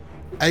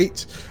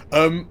 8.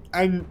 And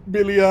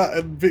Milia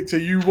and Victor,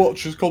 you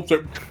watch as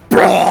Comstock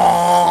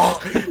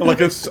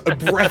like a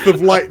breath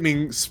of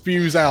lightning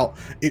spews out.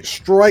 It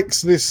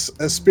strikes this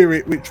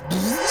spirit, which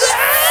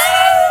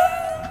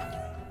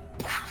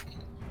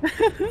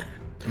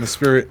and the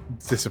spirit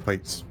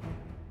dissipates.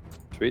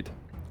 Sweet.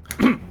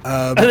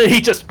 And then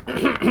he just.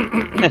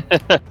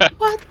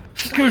 What?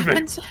 Excuse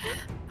me.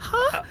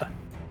 Huh?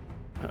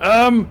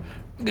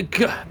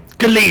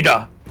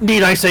 Galena,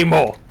 need I say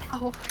more?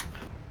 Oh.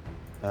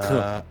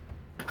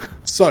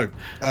 So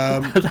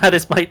that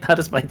is my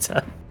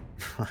turn.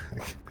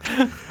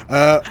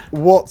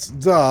 what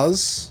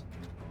does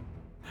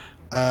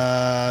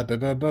Galena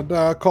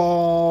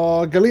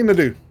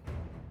do?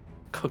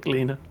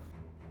 Coglina.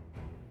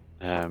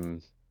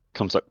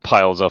 Comes like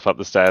piles off up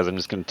the stairs. I'm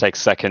just going to take a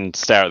second,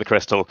 stare at the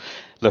crystal,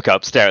 look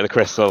up, stare at the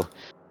crystal.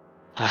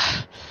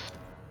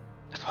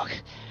 Fuck.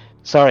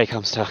 Sorry,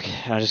 Comstock.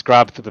 I just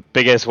grab the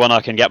biggest one I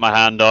can get my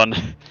hand on,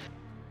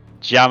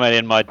 jam it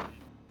in my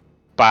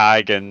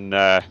bag, and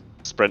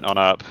sprint on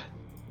up.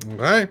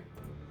 Okay.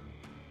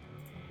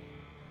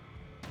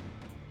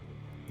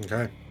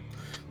 Okay.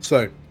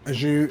 So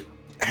as you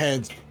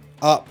head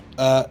up,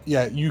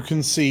 you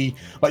can see,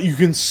 like, you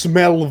can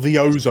smell the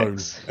ozone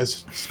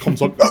as it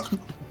comes on,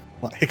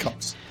 like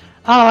hiccups.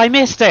 Oh, I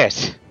missed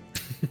it!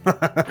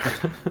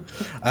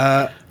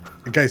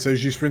 Okay, so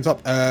as you sprint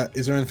up,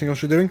 is there anything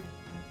else you're doing?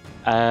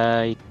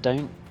 I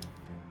don't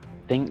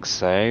think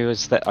so.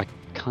 Is that I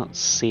can't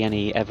see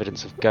any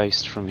evidence of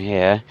ghost from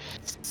here.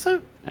 So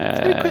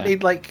very quickly,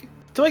 like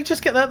Do I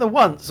just get that the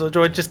once, or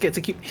do I just get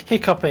to keep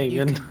hiccuping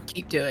You and? can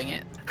keep doing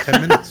it.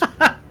 10 minutes.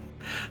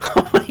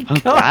 Oh my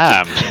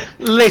god! Damn.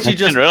 Literally I just.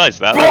 didn't realise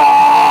that.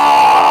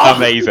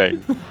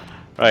 Amazing.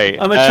 Right.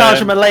 I'm gonna charge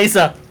him a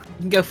laser.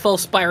 You can go full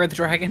Spyro the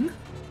Dragon.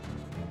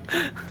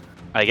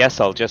 I guess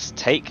I'll just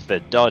take the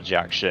dodge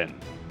action.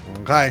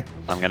 Okay.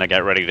 I'm gonna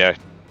get ready to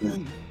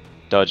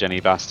dodge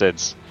any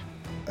bastards.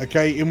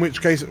 Okay, in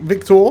which case,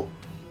 Victor.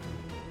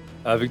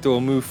 Victor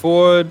will move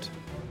forward.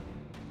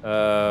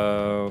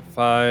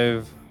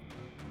 5,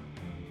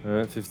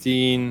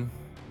 15.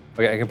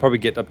 Okay, I can probably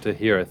get up to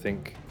here, I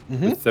think,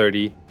 with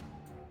 30.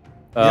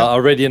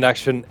 Already in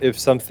action. If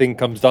something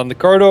comes down the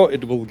corridor,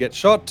 it will get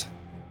shot.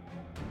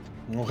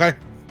 Okay.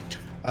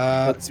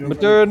 That's my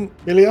turn.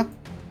 Ilya.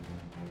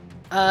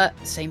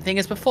 Same thing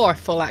as before.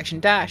 Full action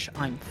dash.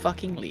 I'm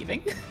fucking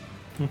leaving.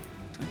 20.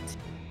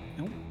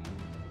 Nope.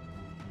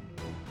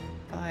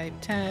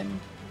 5, 10,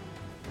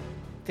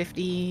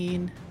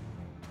 15,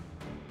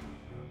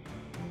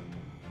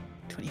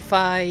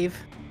 25,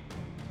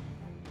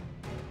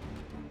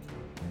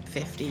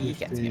 50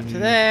 gets me up to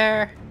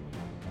there.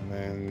 And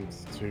then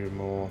 2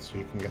 more so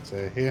you can get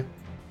to here.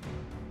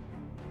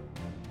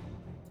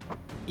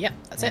 Yep,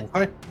 that's it.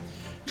 Okay.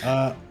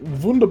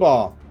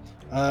 Wunderbar.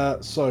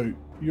 So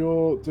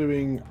you're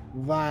doing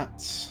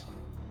that.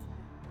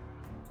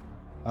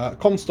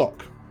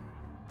 Comstock.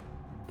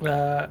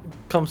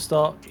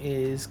 Comstock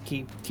is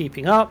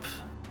keeping up.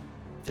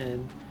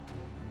 Then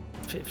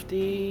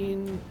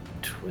 15,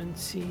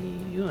 20.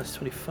 Oh, that's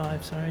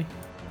 25. Sorry,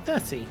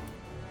 30.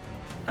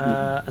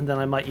 And then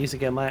I might use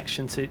again my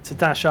action to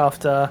dash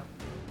after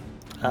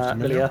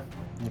Ilya.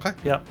 Okay.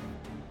 Yep.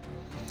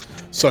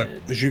 So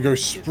as you go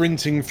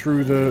sprinting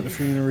through the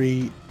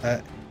funerary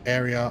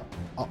area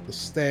up the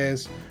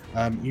stairs,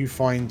 you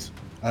find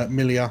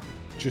Milia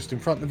just in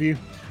front of you.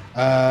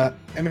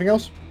 Anything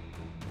else?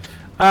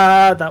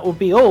 That will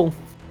be all.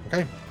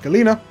 Okay,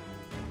 Galena.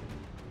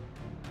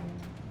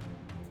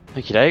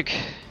 Okie doke.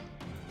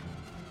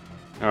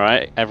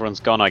 Alright,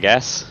 everyone's gone, I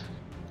guess.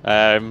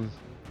 Let's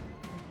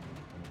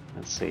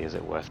see, is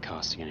it worth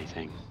casting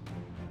anything?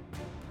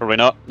 Probably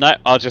not. No,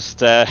 I'll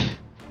just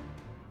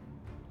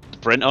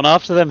sprint on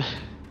after them.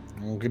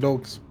 Okay,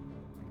 dogs.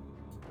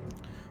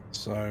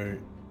 So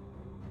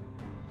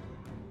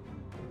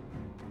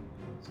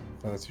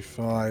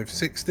 35,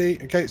 60.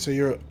 Okay, so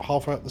you're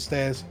halfway up the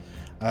stairs.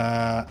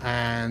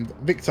 And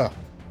Victor.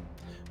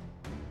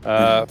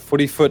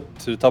 40 foot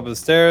to the top of the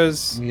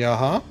stairs.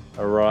 Yeah.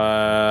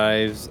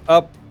 Arrives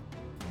up.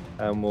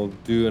 And we'll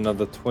do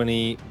another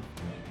 20.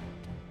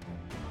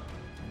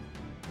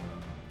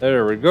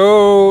 There we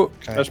go.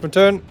 Okay. That's my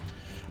turn.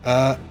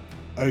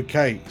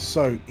 Okay,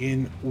 so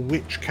in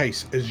which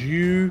case, as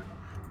you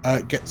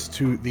get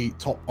to the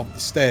top of the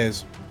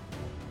stairs,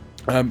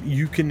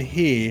 you can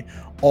hear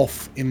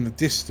off in the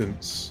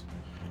distance.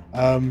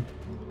 The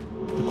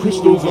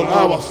crystals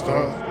allow us to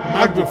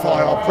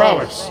magnify our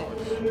prowess,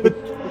 but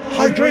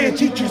Hydrea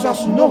teaches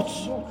us not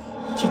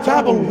to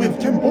dabble with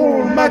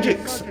temporal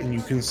magics. And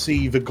you can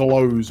see the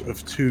glows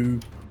of two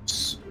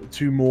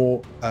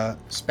more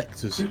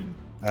specters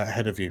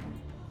ahead of you.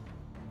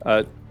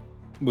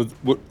 Would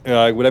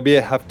I be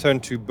have turn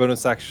to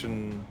bonus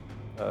action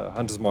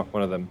Hunter's Mark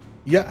one of them?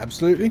 Yeah,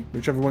 absolutely.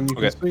 Whichever one you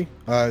can Okay.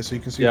 see. So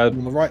you can see Yeah.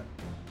 on the right.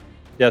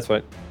 Yeah, that's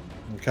fine.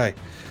 Okay.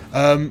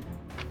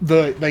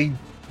 The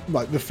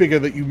figure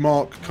that you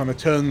mark kind of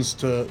turns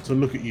to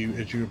look at you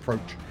as you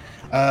approach.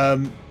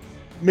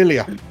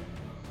 Milia.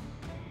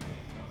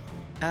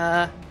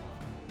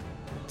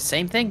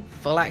 Same thing.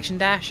 Full action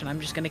dash, and I'm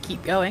just gonna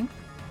keep going.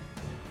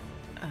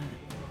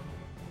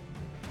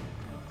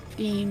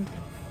 15,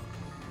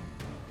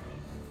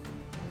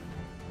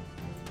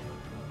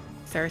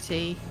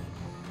 30,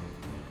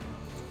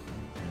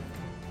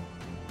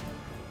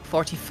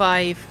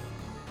 45.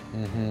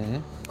 Mm-hmm.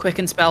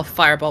 Quicken spell,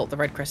 firebolt the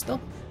red crystal.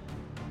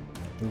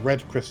 The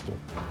red crystal.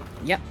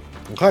 Yep.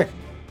 Okay.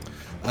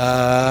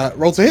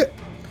 Roll to hit.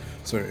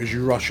 So as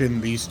you rush in,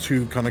 these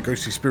two kind of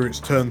ghostly spirits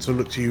turn to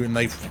look to you, and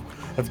they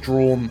have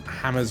drawn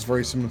hammers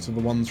very similar to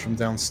the ones from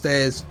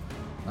downstairs.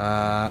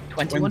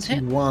 21 hit.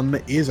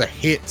 21 is a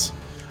hit.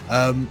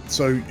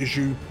 So as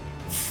you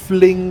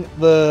fling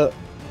the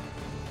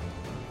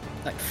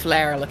Like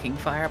flare-looking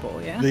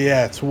fireball,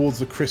 yeah? towards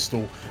the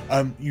crystal,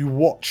 you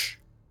watch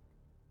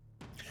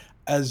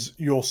as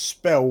your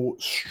spell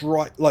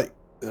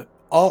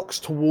arcs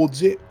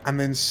towards it and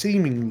then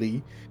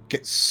seemingly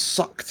gets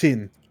sucked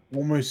in,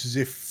 almost as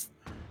if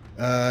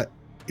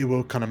it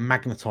were kind of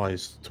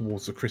magnetized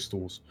towards the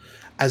crystals.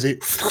 As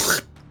it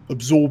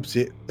absorbs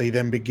it, they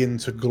then begin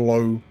to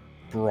glow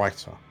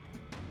brighter.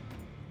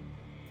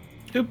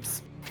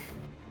 Oops.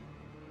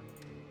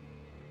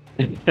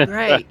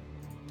 Right.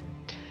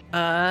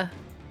 Well,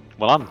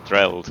 I'm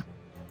thrilled.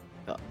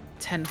 Got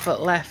 10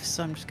 foot left,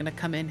 so I'm just gonna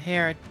come in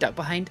here, duck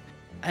behind,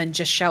 and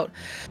just shout,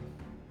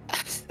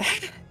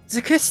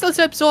 the crystals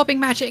are absorbing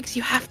magics,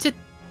 you have to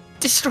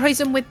destroy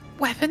them with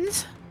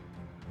weapons?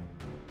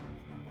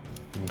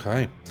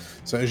 Okay.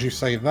 So as you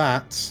say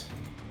that,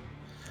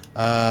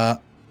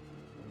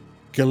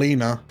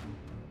 Galena,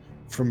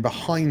 from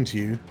behind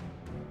you,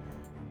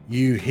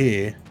 you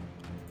hear,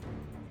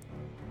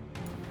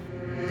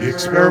 The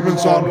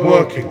experiments aren't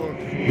working.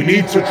 We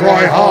need to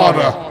try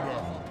harder.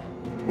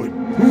 Wait,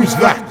 who's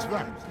that?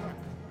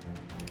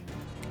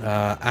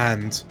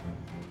 and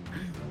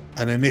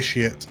an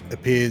initiate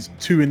appears.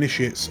 2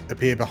 initiates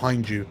appear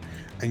behind you,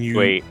 and you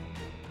Wait.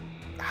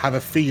 have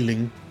a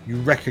feeling you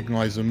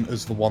recognize them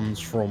as the ones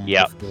from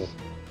Yep. before.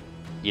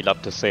 You'd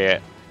love to see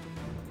it.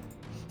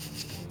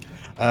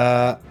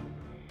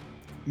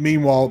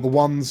 Meanwhile, the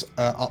ones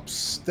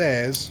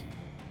upstairs,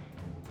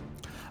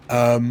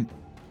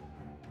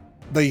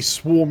 they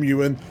swarm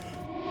you, and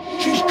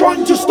She's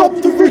trying to stop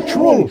the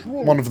ritual.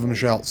 one of them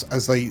shouts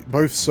as they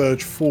both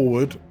surge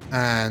forward,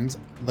 and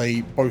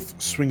they both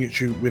swing at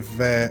you with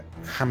their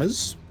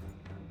hammers.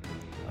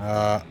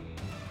 For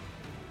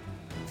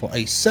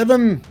a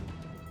 7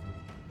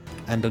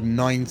 and a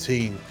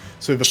 19.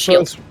 So the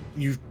Shield. first,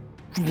 you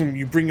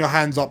bring your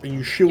hands up and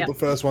you shield Yep. the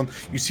first one.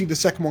 You see the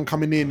second one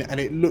coming in, and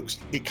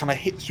it kind of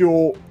hits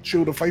your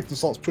shield of faith and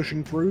starts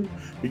pushing through,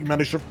 but you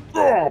manage to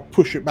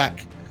push it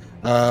back,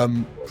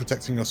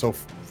 protecting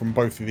yourself from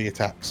both of the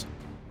attacks.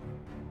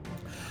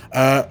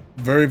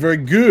 Very, very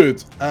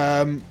good.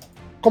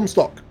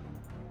 Comstock.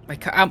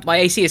 My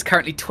AC is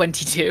currently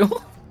 22.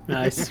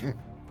 Nice.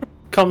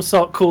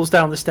 Comstock calls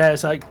down the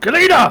stairs like,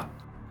 Galena!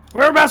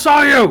 Whereabouts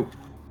are you?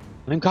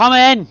 I'm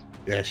coming!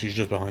 Yeah, she's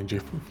just behind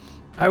you.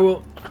 I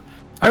will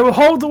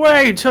hold the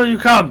way until you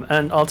come,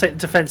 and I'll take the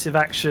defensive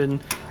action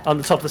on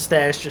the top of the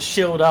stairs. Just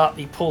shield up.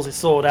 He pulls his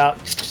sword out.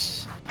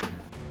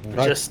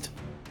 Okay. Just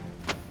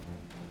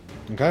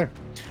Okay.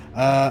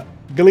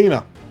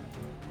 Galena.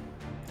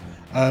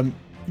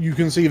 You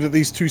can see that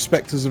these 2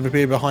 spectres have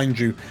appeared behind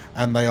you,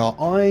 and they are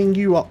eyeing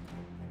you up.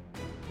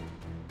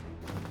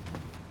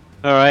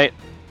 Alright.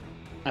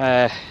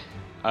 I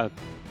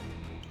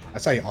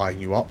say eyeing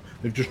you up.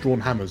 They've just drawn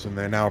hammers, and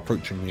they're now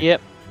approaching you.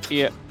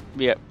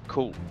 Yep.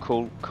 Cool.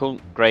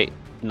 Great.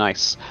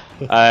 Nice.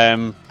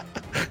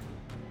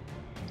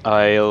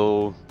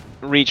 I'll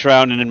reach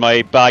around and in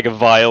my bag of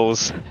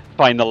vials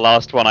find the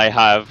last one I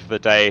have the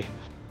day.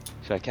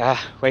 It's like,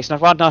 waste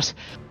not, want not.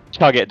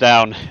 Chug it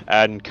down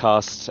and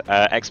cast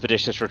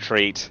Expeditious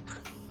Retreat.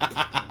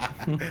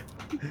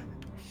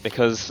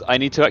 Because I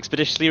need to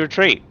expeditiously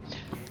retreat.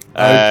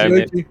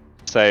 Okey-dokey.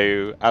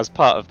 So, as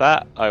part of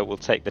that, I will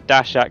take the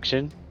dash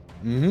action.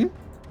 Mm-hmm.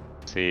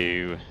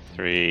 2,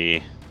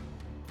 3,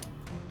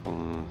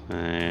 4,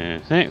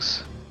 5,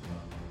 6.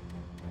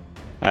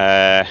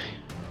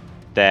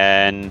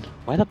 Then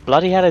where the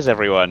bloody hell is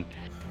everyone?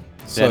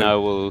 So Then I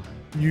will.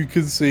 you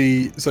can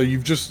see. So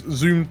you've just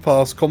zoomed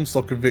past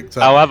Comstock and Victor.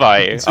 Oh, have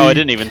I? can Oh, I see-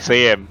 didn't even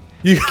see him.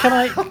 You can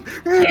I?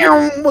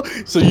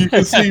 So you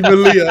can see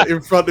Malia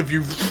in front of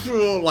you,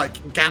 like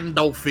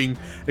Gandalfing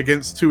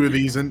against 2 of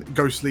these and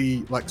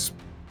ghostly, like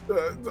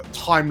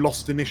time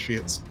lost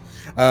initiates.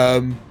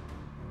 But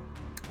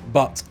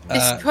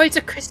Destroy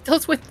the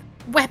crystals with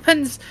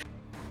weapons.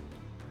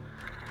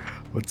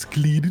 what's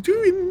Galena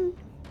doing?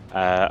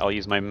 I'll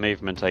use my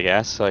movement, I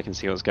guess, so I can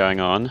see what's going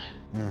on.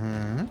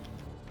 Mm-hmm.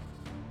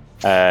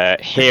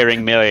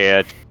 Hearing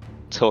Milia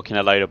talking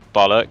a load of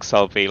bollocks,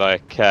 I'll be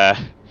like,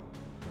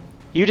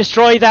 "You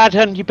destroy that,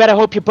 and you better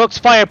hope your book's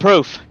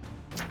fireproof."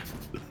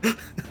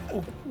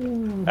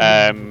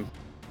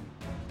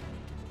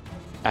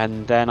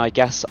 And then I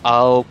guess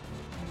I'll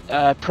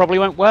probably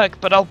won't work,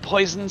 but I'll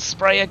poison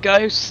spray a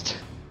ghost.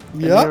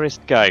 The Yeah.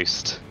 nearest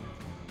ghost.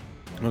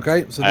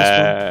 Okay. So this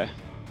one.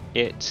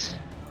 It.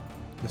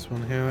 This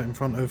one here in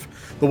front of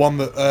the one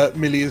that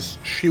Milia's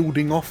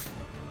shielding off.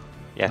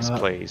 Yes,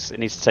 please. It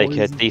needs to take a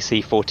poison.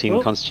 DC 14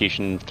 Oh.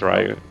 Constitution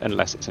throw,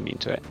 unless it's immune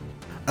to it.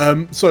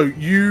 So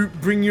you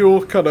bring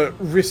your kind of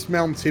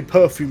wrist-mounted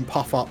perfume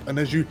puff up, and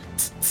as you,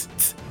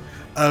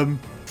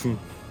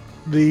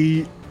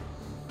 the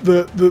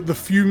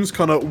fumes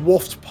kind of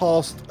waft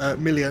past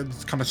Milia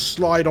and kind of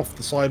slide off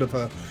the side of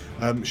her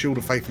shield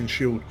of faith and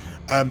shield,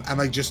 and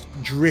they just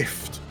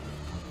drift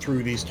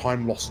through these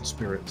time-lost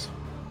spirits.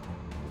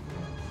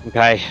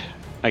 Okay.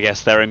 I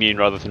guess they're immune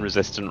rather than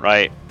resistant,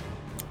 right?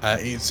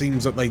 It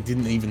seems that they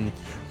didn't even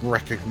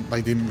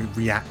they didn't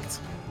react,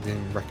 they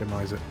didn't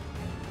recognize it.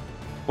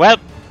 Well,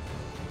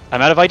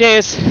 I'm out of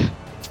ideas,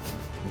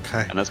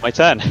 Okay, and that's my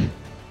turn.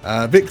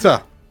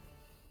 Victor.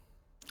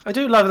 I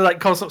do love the like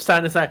Comstock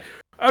stand and say,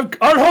 I'll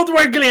hold the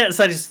way, Galena,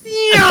 so just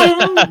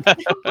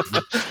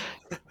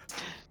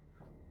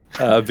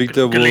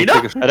Victor will Galena?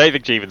 take a I don't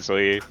think she even saw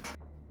you,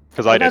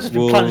 because I I've did.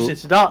 been plunged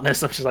into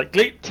darkness. I'm just like,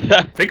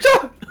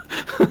 Victor.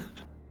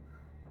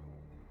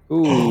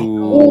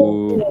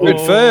 Ooh, good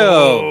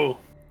fail.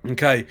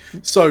 Okay,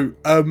 so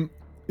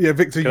yeah,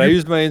 Victor, Can I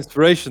use my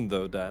inspiration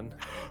though, Dan?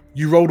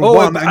 you rolled a Oh,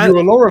 1 and I- you're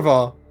a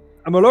Lorivar.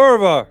 I'm a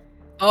Lorivar.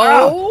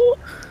 Oh,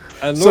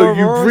 And So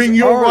you Loravars bring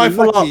your are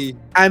rifle lucky. up,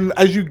 and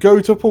as you go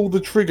to pull the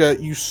trigger,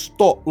 you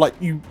stop. Like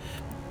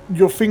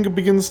your finger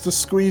begins to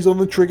squeeze on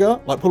the trigger,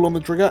 like pull on the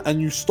trigger,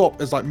 and you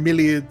stop as like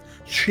Milia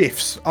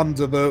shifts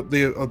under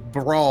the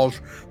barrage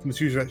from the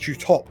two at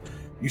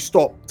you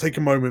stop, take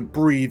a moment,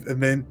 breathe,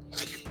 and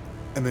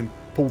then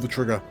pull the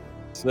trigger.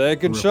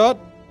 Second shot.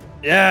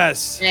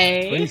 Yes.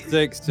 Hey.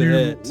 26 to You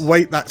hit.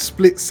 wait that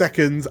split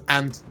second,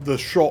 and the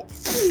shot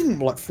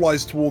like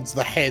flies towards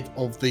the head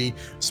of the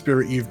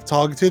spirit you've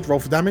targeted. Roll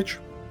for damage.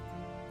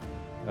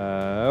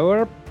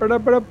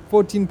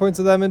 14 points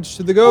of damage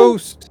to the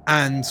ghost.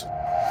 And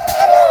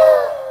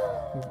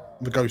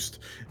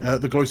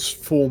the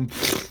ghost form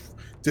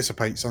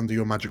dissipates under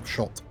your magic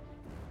shot.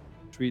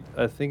 Sweet.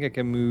 I think I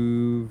can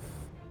move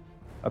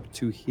up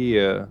to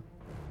here.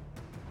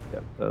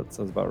 Yep, that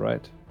sounds about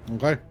right.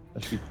 Okay.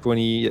 That should be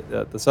 20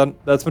 at the sun.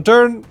 That's my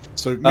turn.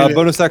 So Miller,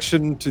 Bonus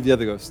action to the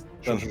other ghost.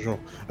 sure.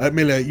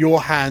 Miller,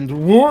 your hand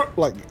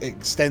like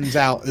extends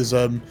out as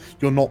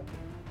you're not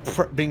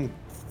being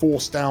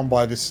forced down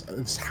by this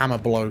hammer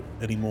blow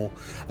anymore.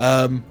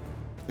 And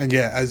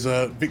yeah, as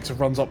Victor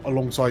runs up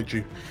alongside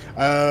you,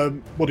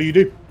 what do you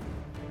do?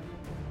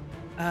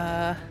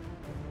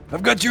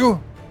 I've got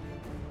you.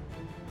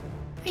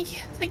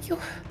 Thank you.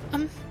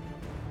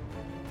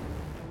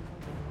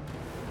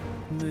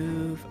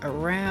 Move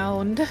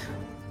around.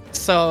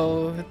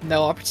 So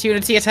no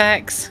opportunity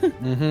attacks.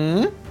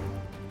 Mm-hmm.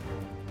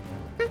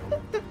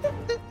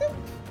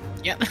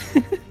 Yep.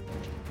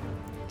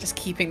 Just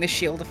keeping the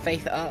shield of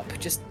faith up,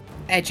 just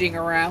edging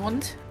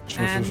around.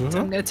 And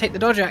I'm gonna take the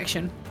dodge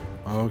action.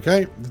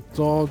 Okay, the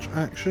dodge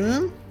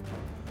action.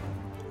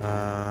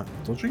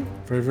 Dodging.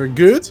 Very, very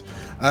good.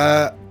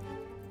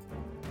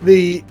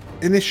 The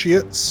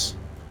initiates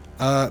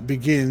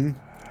begin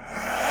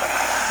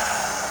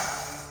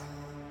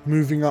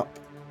moving up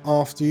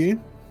after you.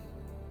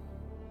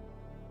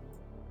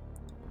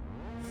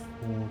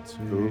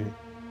 40.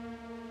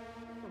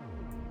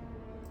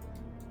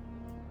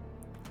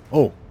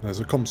 Oh,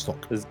 there's a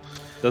Comstock. That's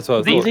what I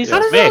How thought. does Yeah.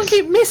 everyone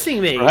keep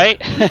missing me? Right?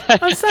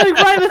 I'm standing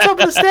right at the top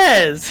of the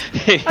stairs.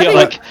 You're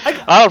like,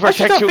 I'll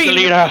protect you,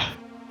 Galena.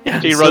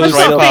 She runs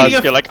right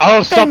past. You're like,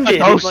 I'll stop the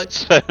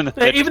ghosts.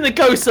 Even the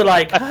ghosts are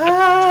like,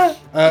 ah.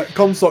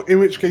 Comstock, in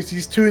which case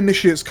these two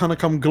initiates kind of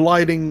come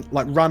gliding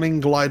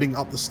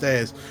up the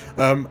stairs,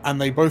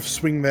 and they both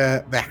swing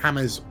their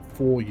hammers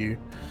for you.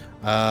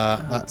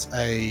 That's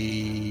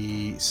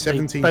a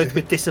 17. Both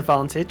with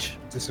disadvantage.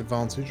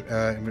 Disadvantage,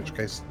 in which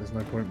case there's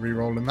no point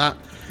re-rolling that.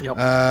 Yep.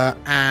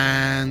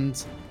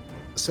 And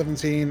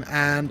 17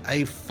 and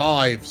a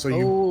 5. So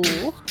you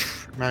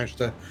managed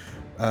to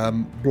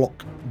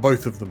block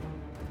both of them.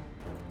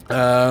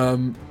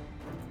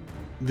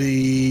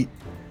 The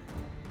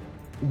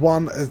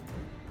one,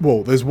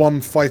 there's one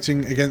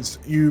fighting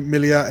against you,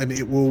 Milia, and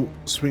it will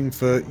swing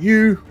for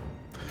you.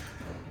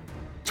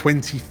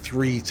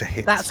 23 to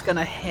hit. That's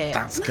gonna hit.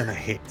 That's gonna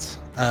hit.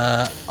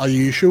 Are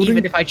you shielding?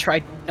 Even if I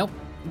tried, nope,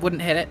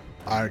 wouldn't hit it.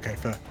 Okay,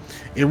 fair.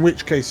 In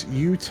which case,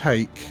 you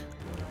take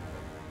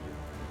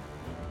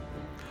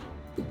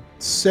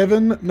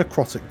 7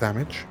 necrotic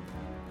damage.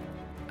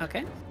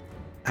 Okay.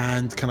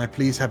 And can I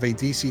please have a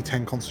DC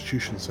 10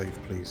 Constitution save,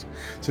 please?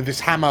 So this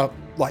hammer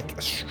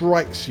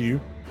strikes you,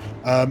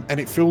 and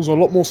it feels a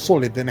lot more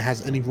solid than it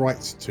has any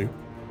right to.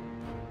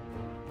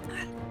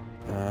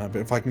 But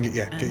if I can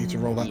get you to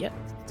roll that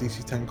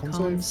DC 10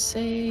 con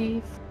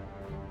save.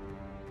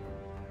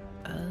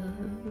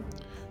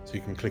 So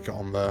you can click it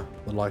on the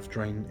life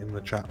drain in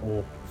the chat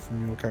or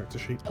from your character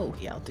sheet. Oh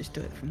yeah, I'll just do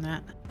it from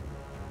that.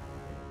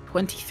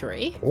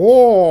 23.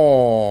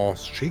 Oh,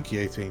 it's cheeky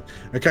 18.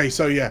 Okay,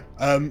 so yeah,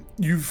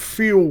 you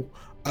feel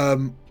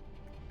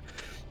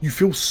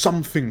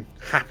something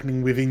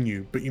happening within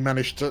you, but you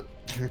manage to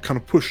kind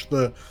of push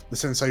the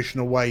sensation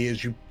away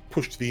as you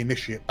push the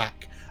initiate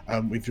back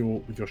with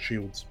your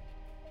shields.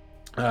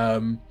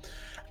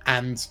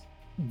 And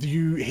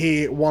you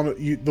hear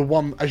the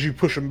one as you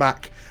push them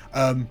back,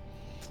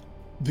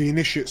 the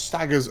initiate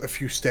staggers a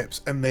few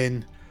steps and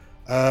then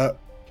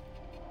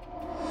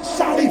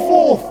Sally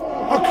forth!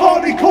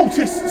 Akani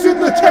cultists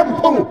in the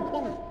temple!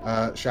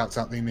 Shouts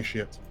out the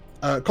initiate.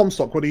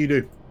 Comstock, what do you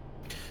do?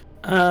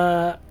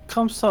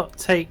 Comstock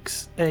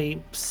takes a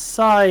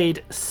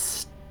side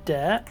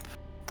step.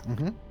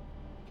 Mm-hmm.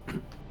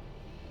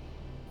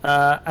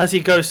 As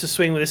he goes to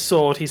swing with his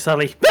sword, he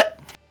suddenly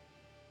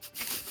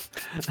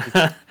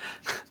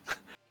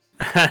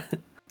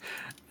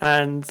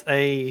and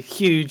a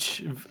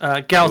huge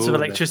gout of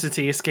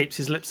electricity escapes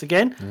his lips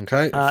again.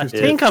 Okay. I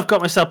think I've got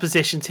myself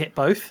positioned to hit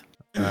both.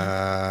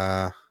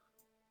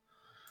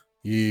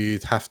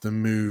 You'd have to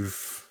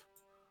move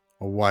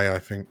away, I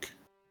think.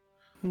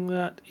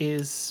 That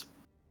is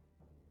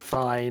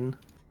fine.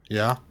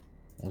 Yeah?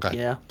 Okay.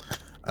 Yeah.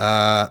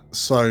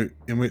 So,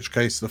 in which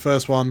case, the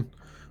first one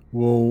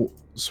will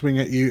swing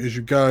at you as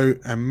you go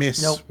and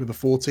miss with a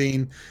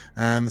 14,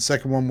 and the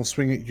second one will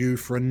swing at you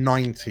for a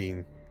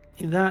 19.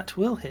 That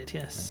will hit,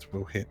 yes. That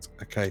will hit.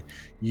 Okay.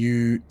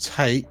 You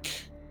take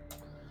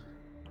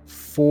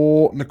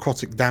 4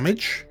 necrotic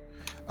damage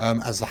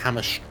as the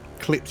hammer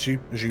clips you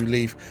as you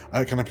leave.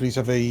 Can I please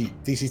have a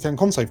DC 10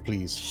 con save,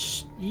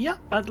 please? Yep,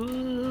 I'd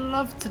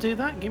love to do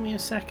that. Give me a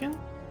second.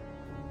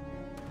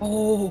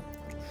 Oh.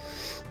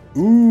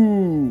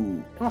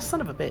 Ooh. Oh,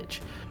 son of a bitch.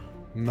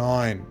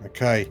 9.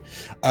 Okay.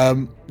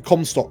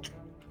 Comstock,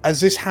 as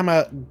this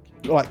hammer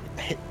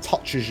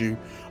touches you,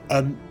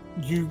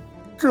 You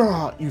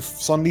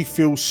suddenly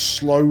feel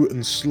slow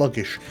and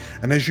sluggish,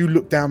 and as you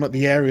look down at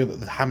the area that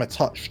the hammer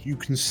touched, you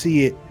can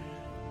see it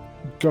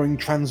going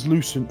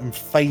translucent and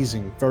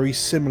phasing, very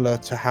similar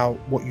to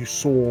what you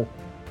saw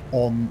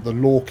on the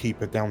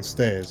lawkeeper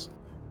downstairs.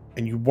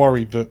 And you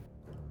worry that,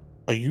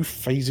 are you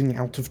phasing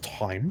out of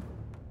time?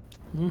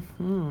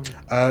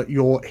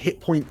 Your hit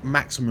point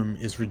maximum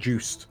is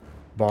reduced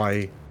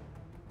by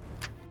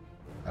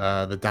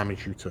the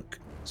damage you took,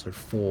 so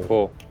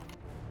 4.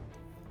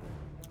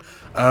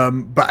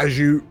 But as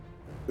you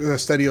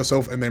steady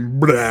yourself and then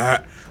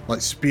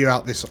like spew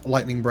out this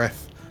lightning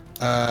breath,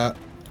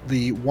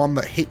 the one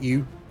that hit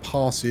you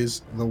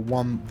passes. The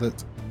one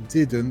that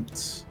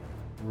didn't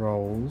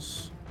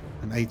rolls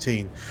an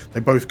 18. They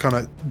both kind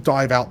of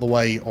dive out the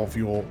way of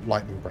your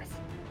lightning breath.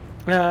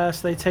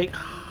 So they take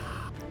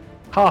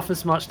half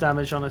as much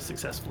damage on a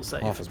successful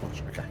save. Half as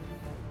much, okay.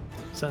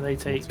 So they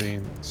take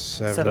 14,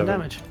 7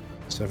 damage.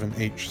 7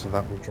 each, so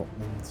that will drop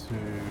them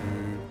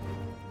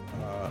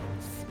to...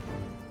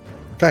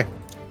 okay.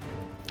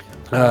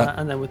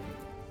 And then with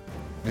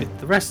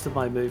the rest of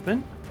my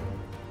movement,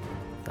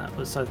 that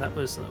was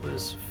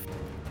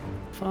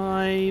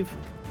 5,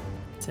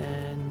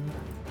 10,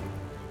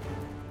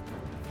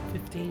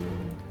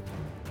 15,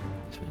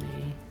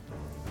 20,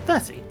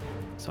 30.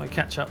 So I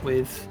catch up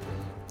with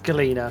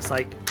Galena. It's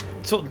like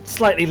sort of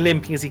slightly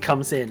limping as he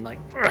comes in, like.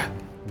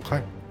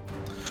 Okay.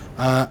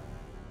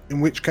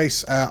 In which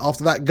case,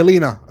 after that,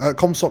 Galena,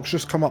 Comstock's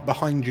just come up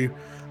behind you.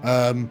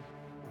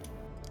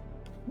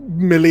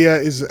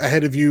 Milia is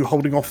ahead of you,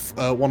 holding off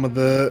one of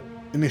the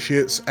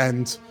initiates,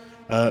 and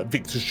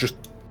Victor's just,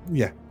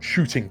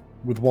 shooting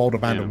with wild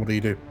abandon. Yeah. What do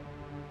you do?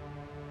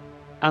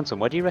 Anton,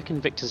 where do you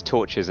reckon Victor's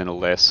torch is in all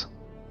this?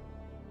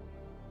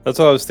 That's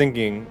what I was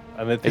thinking.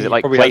 And I think Is it he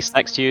like probably placed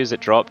next to you? Is it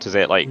dropped? Is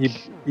it like...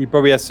 He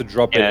probably has to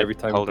drop it Yeah, every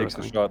time he hold it or takes a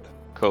something. shot.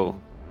 Cool.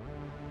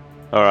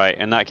 Alright,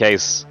 in that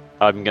case,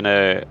 I'm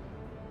gonna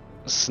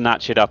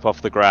snatch it up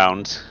off the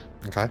ground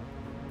Okay.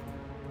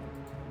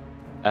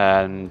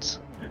 and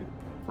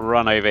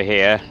run over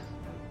here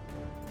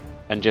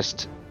and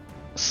just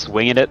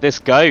swing it at this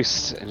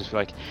ghost and just be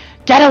like,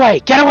 get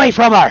away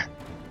from her!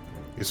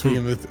 You're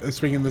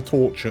swinging the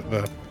torch at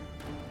the...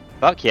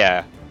 Fuck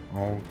yeah.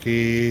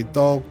 Okie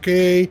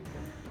dokie.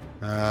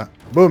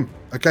 Boom.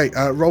 Okay,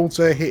 roll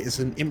to hit is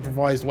an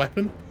improvised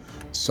weapon.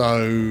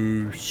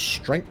 So,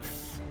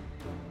 strength.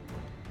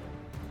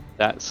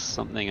 That's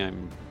something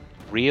I'm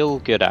real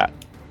good at.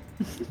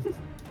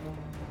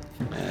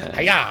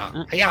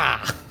 Hiya!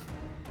 Hiya!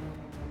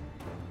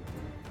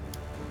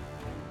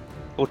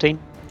 14?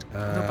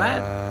 Not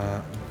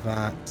bad.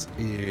 That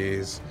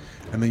is...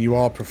 And then you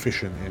are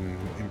proficient in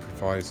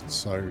improvised,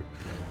 so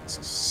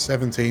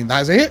 17.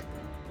 That is a hit.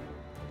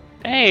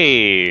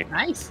 Hey!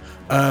 Nice.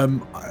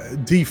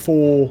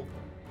 D4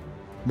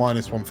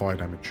 minus 1 fire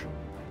damage.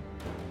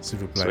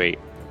 Civil play. Sweet.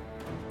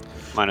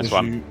 Minus As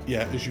 1.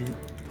 as you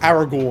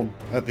Aragorn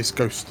at this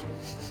ghost.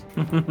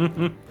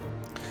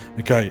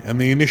 Okay,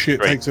 and the initiate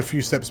Great. takes a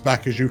few steps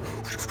back as you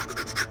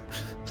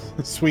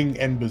swing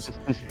embers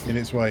in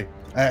its way.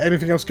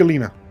 Anything else,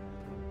 Galena?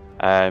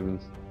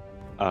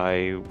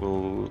 I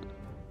will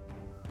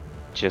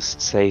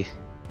just say,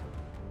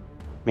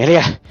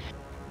 Milia,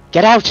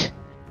 get out!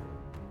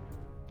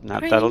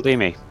 That'll do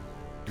me.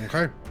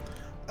 Okay.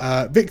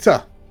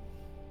 Victor.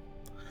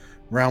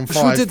 Round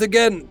 5. Shoot it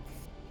again.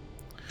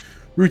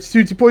 Rooty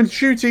tooty pointy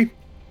shooty.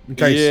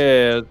 Okay.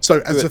 Yeah.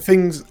 So as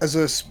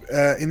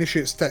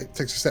initiate takes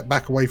a step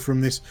back away from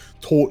this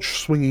torch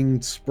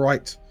swinging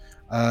sprite,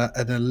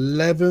 an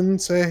 11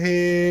 to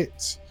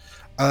hit.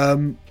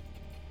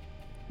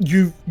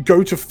 You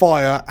go to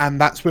fire, and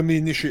that's when the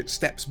initiate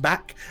steps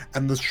back,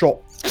 and the shot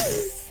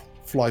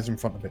flies in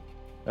front of it.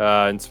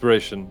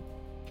 Inspiration.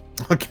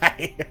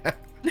 Okay.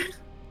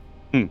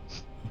 Yeah.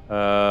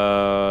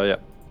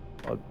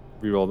 I'll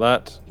reroll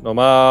that.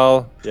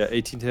 Normal. Yeah,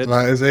 18 to hit.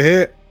 That is a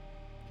hit.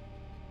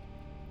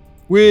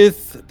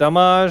 With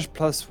damage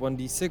plus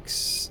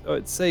 1d6. Oh,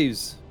 it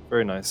saves.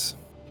 Very nice.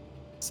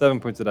 7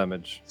 points of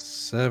damage.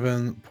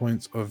 7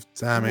 points of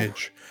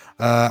damage.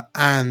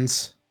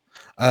 And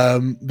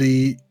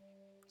the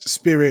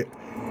spirit...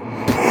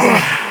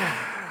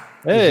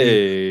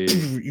 Hey!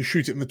 You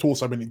shoot it in the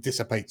torso and it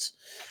dissipates.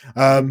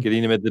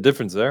 Getting him at the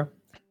difference there.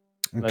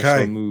 Nice Okay.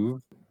 little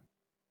move.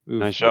 Oof,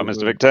 Nice shot, what a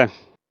Mr. move. Victor.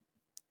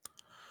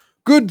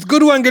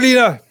 Good one,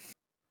 Galena.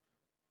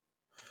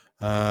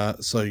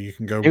 So you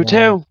can go You too.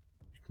 You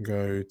can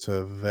go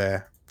to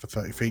there for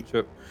 30 feet.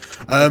 Sure.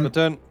 My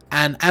turn.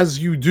 And as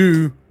you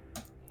do,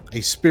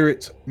 a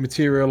spirit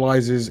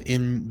materializes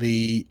in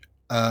the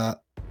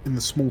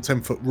small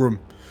 10-foot room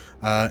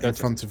in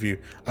front of you.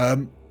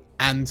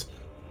 And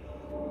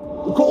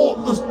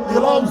The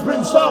alarm's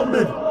been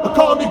sounded. The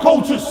colony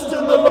cultists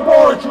in the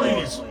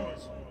laboratories.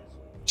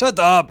 Shut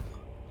up.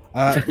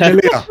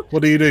 Lilia,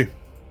 what do you do?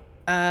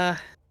 I've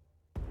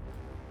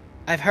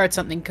heard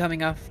something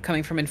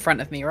coming from in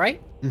front of me,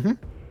 right? Mhm.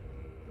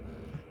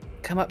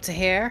 Come up to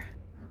here,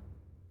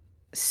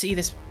 see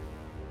this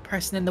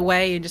person in the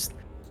way, and just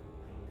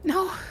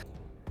no,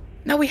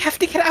 No, we have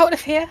to get out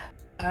of here.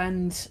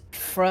 And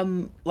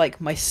from like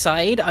my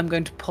side, I'm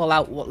going to pull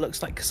out what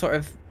looks like sort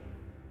of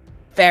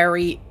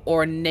very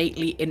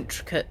ornately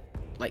intricate,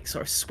 like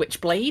sort of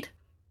switchblade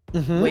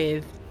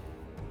with,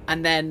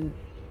 and then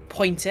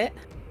point it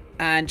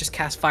and just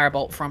cast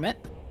firebolt from it,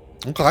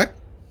 Okay.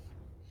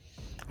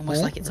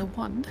 almost like it's a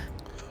wand.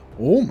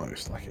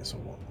 Almost like it's a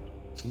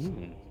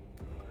wand.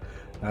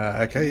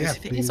 Okay, yeah.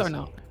 If it is or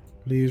not.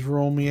 Please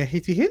roll me a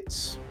hitty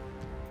hits.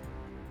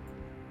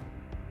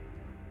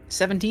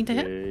 17 to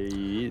hit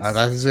Yes.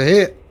 That is a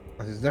hit.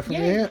 That is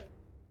definitely Yay. a hit.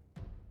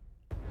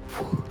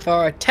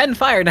 for 10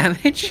 fire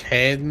damage.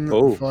 10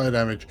 Oh. fire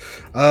damage.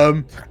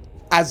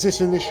 As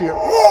this initiate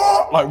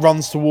like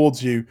runs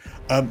towards you,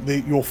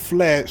 your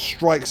flare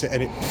strikes it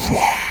and it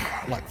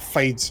like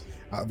fades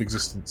out of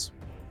existence.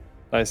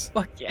 Nice.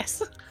 Fuck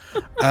yes.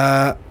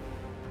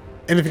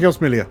 Anything else,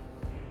 Milia?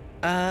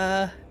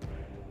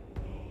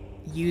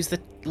 Use the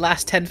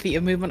last 10 feet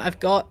of movement I've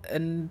got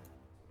and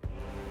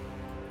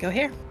go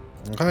here.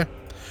 Okay.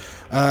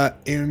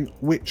 In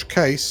which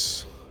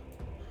case,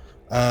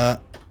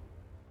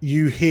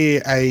 you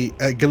hear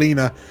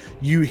Galena,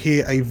 you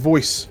hear a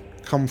voice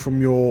come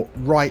from your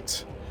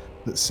right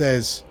that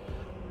says,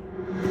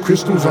 The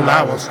crystals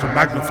allow us to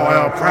magnify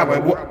our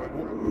prowess.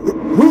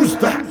 Who's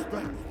that?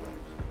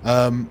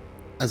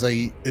 as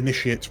a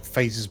initiate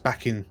phases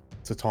back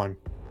into time.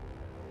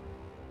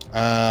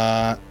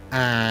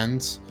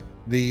 And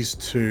these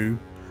two,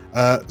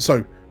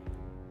 so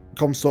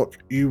Comstock,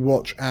 you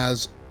watch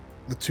as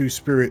the two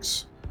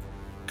spirits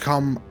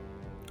come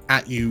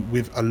at you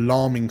with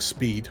alarming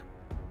speed.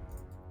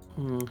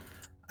 And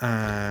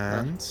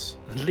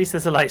At least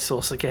there's a light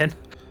source again.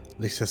 at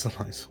least there's a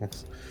light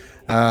source.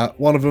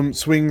 One of them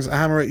swings a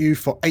hammer at you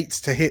for 8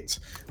 to hit.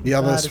 The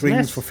other That is a swings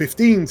miss. for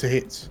 15 to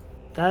hit.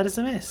 That is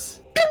a miss.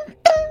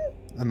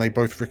 And they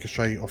both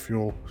ricochet off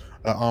your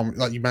arm.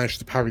 Like you managed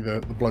to parry the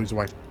blows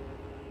away.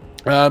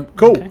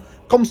 Cool. Okay.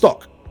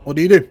 Comstock, what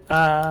do you do?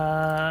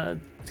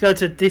 Go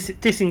to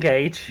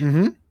disengage.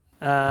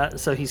 Mm-hmm.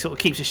 So he sort of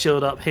keeps his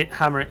shield up, hitting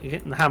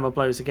the hammer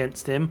blows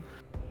against him,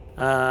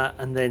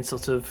 and then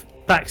sort of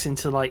backs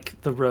into like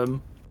the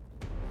room.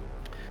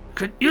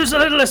 Could use a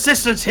little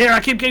assistance here. I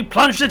keep getting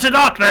plunged into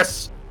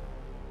darkness.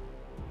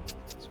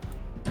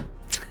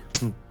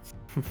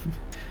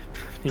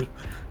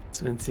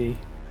 20,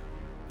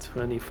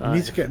 25. You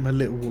need to get him a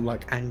little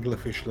like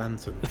anglerfish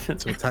lantern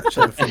to attach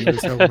to the front of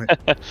his helmet.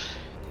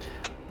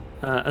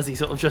 As he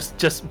sort of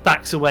just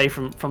backs away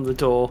from the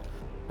door.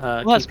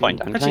 Well, that's fine,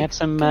 Dan. Can I have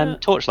some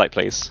torchlight,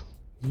 please?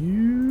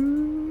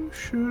 You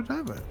should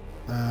have it.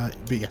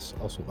 But yes,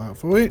 I'll sort that out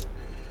for you.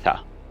 Yeah.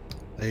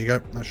 There you go.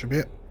 That should be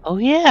it. Oh,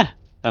 yeah.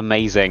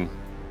 Amazing.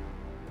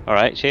 All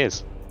right,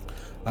 cheers.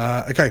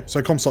 Okay,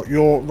 so Comstock,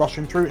 you're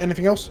rushing through.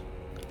 Anything else?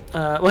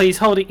 Well, he's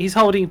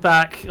holding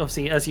back,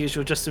 obviously as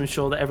usual, just to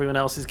ensure that everyone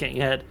else is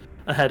getting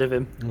ahead of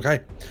him.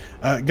 Okay.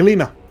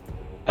 Galena.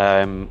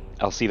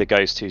 I'll see the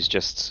ghost who's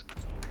just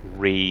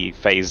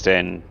re-phased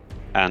in,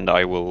 and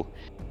I will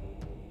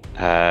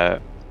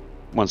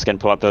once again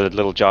pull out the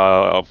little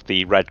jar of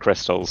the red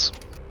crystals.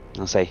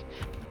 I'll say,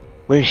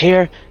 "We're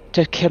here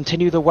to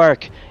continue the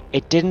work.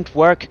 It didn't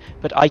work,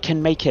 but I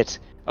can make it.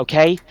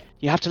 Okay?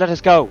 You have to let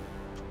us go."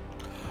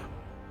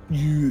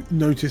 You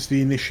notice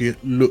the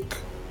initiate look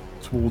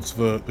towards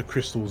the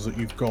crystals that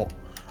you've got,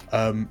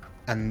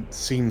 and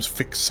seems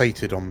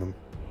fixated on them.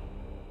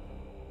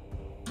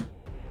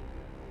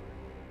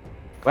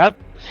 Well,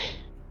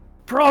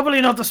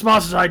 Probably not the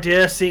smartest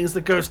idea, seeing as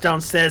the ghost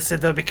downstairs said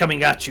they'll be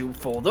coming at you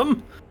for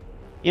them.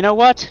 you know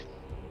what?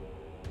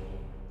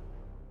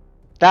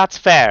 That's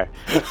fair.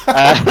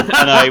 And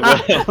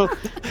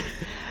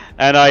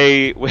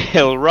I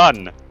will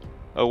run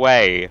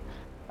away.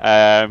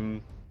 That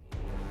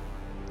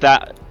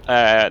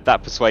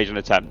persuasion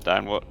attempt,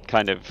 Dan. What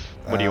do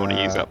you want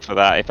to use up for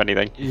that, if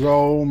anything?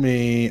 Roll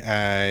me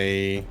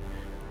a.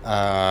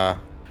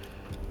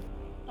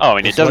 Oh, I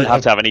mean, it doesn't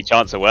have to have any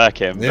chance of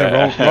working.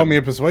 Yeah, but, roll me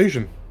a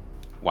persuasion.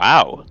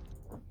 Wow.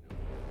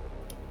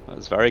 That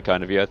was very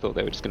kind of you. I thought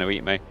they were just going to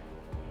eat me.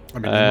 I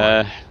mean,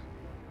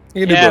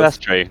 you can do Yeah, both. that's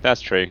true.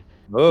 That's true.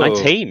 Oh.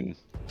 19.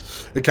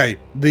 Okay,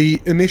 the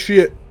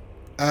initiate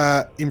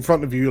in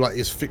front of you like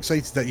is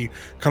fixated at you,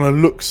 kind of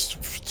looks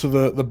to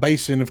the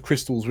basin of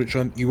crystals, which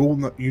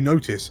you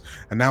notice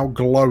are now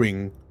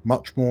glowing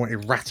much more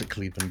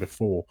erratically than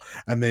before,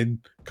 and then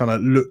kind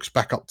of looks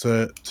back up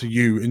to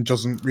you and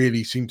doesn't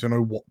really seem to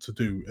know what to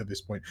do at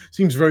this point.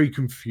 Seems very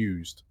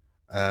confused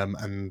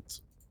and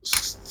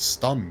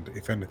stunned,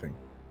 if anything.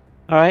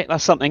 All right,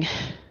 that's something.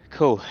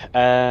 Cool.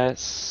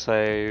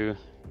 So,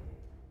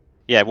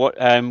 yeah,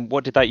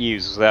 what did that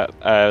use? Was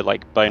that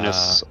like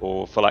bonus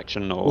or full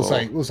action or?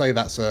 We'll say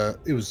that's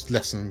it was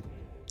less than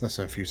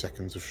a few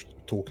seconds of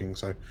talking.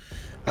 So,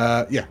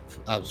 yeah,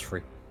 that was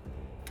free.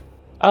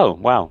 Oh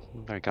wow,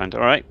 very kind. All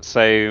right,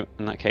 so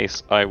in that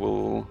case, I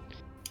will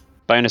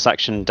bonus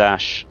action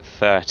dash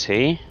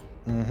 30.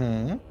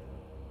 Mm-hmm.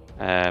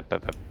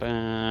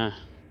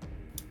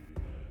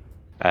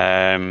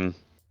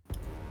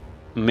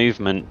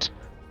 Movement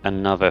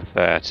another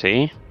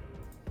 30.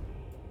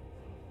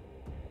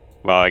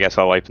 Well, I guess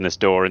I'll open this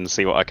door and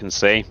see what I can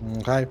see.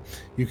 Okay,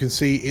 you can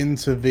see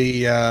into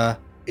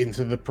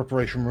the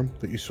preparation room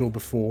that you saw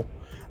before.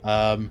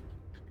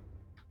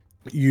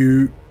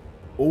 You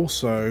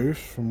also,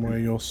 from where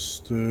you're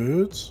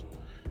stood,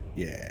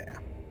 yeah,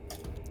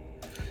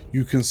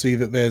 you can see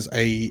that there's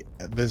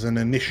an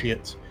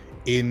initiate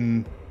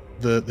in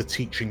the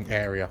teaching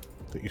area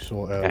that you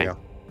saw earlier.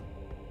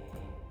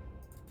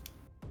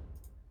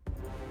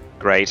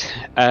 Great.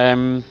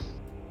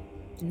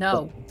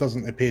 No.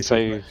 Doesn't appear to So-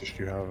 have noticed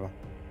you, however.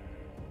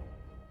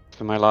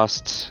 For my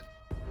last...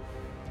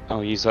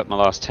 I'll use up my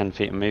last 10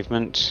 feet of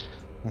movement.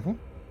 Mhm.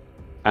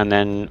 And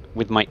then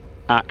with my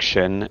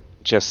action,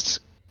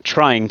 just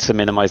trying to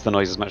minimize the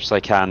noise as much as I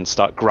can,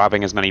 start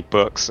grabbing as many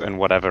books and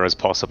whatever as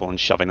possible and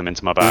shoving them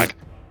into my bag.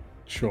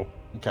 Sure.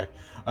 Okay.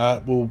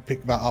 We'll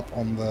pick that up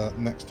on the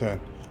next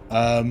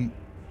turn.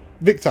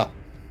 Victor.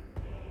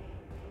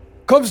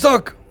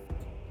 Comstock!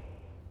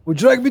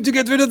 Would you like me to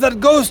get rid of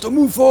that ghost or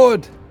move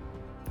forward?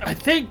 I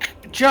think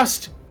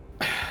just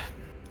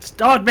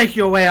start making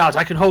your way out.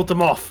 I can hold them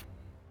off.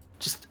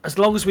 Just as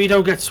long as we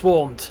don't get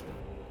swarmed.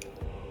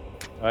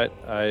 Alright,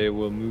 I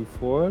will move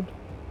forward.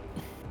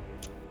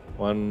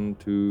 1,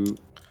 2,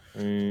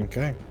 3.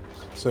 Okay.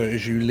 So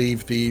as you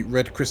leave the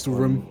red crystal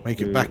room,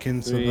 make it back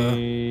into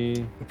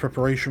the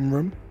preparation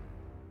room.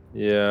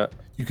 Yeah.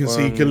 You can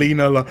see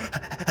Galena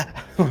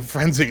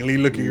frantically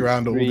looking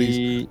around at all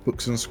these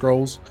books and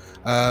scrolls.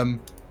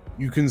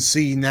 You can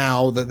see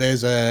now that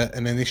there's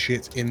an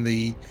initiate in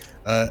the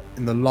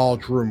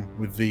large room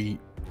with the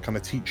kind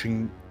of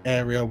teaching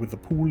area with the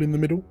pool in the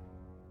middle.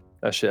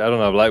 That shit, I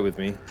don't have light with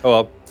me. Oh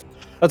well.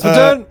 That's my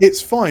turn!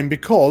 It's fine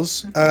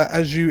because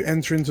as you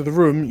enter into the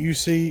room,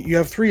 you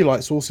have 3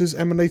 light sources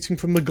emanating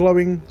from the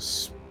glowing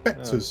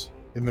specters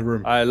in the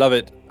room. I love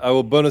it. I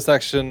will bonus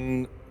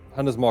action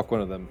Hunter's Mark one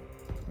of them.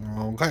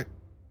 Okay.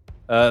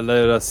 Let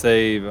us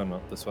save. Oh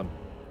no, this one.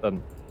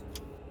 Done.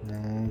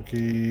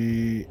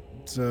 Okay.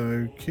 It's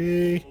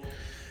okay.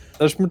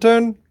 That's my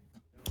turn.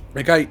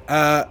 Okay.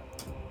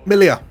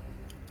 Milia.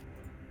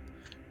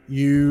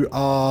 You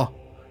are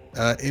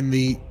in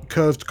the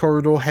curved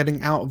corridor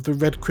heading out of the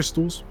red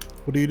crystals.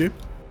 What do you do?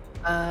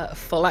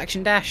 Full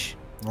action dash.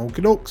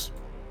 Okie dokes.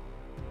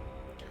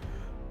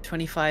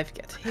 25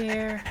 get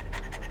here.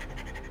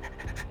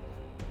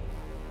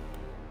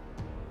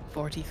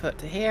 40 foot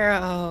to here.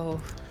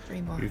 Oh,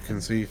 3 more. You can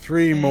see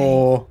 3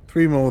 more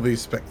of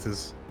these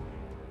specters.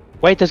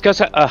 Wait, there's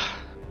ghosts...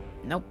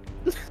 Nope.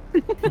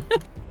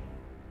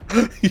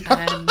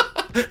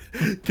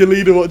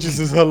 Galena watches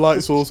as her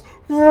light source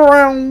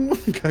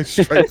goes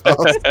straight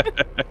past.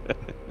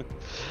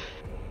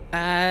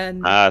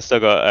 And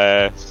still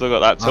got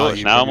that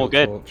torch now. I'm all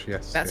good. Torch.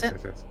 Yes, That's yes,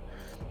 it. yes,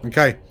 yes.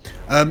 Okay.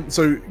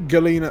 So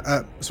Galena,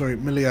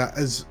 Milia,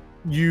 as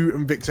you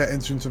and Victor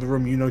enter into the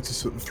room, you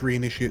notice that the 3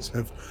 initiates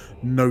have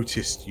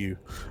noticed you.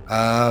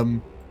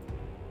 And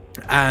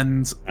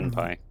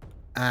Pie.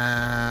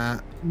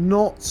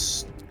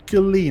 not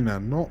Galena,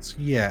 not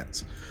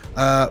yet.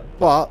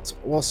 But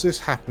whilst this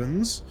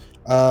happens,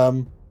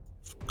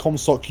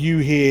 Comstock, you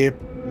hear,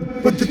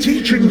 But the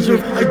teachings of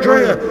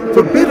Hydrea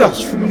forbid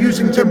us from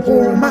using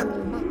temporal map.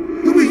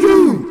 Who are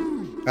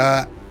you?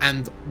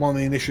 and one of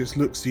the initiates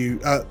looks to you.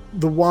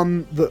 The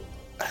one that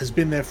has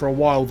been there for a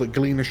while that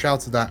Galena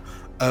shouted at,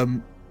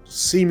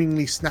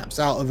 seemingly snaps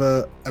out of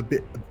a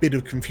bit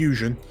of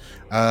confusion,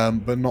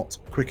 but not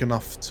quick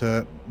enough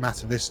to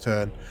matter this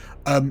turn.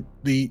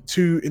 The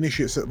 2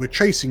 initiates that were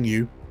chasing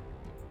you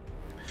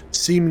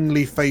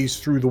seemingly phase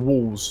through the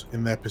walls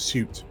in their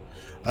pursuit.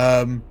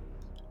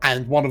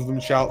 And one of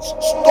them shouts,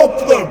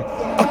 Stop them!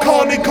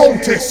 Akani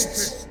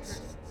cultists!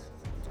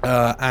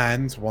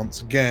 and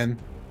once again,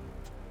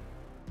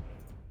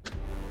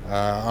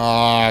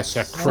 it's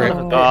a crit.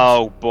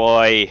 Oh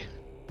boy.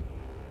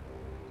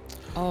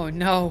 oh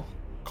no.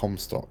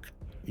 Comstock,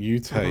 you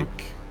take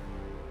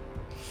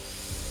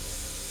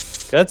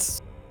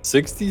That's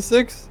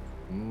 66?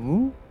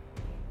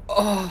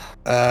 Oh,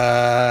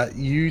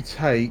 you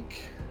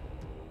take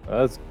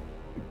That's a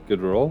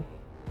good roll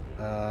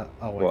oh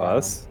wait, for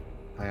us.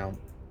 hang on.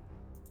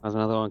 There's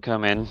another one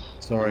coming.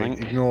 Sorry, I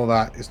think. ignore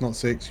that. It's not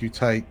 6. You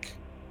take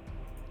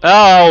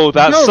Oh,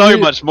 that's No, so really-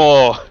 much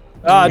more.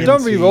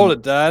 Don't re-roll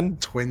it, Dan.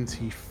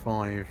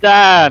 25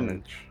 Dan!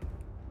 damage.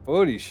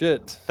 Holy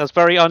shit. That's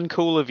very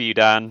uncool of you,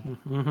 Dan.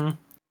 Mm-hmm.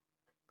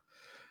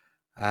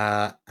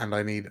 And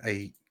I need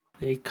a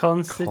A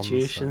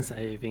Constitution Con save.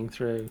 saving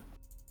through.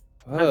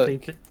 I Fuck.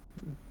 think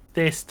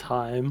this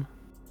time.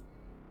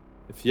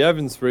 If you have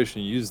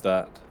inspiration, use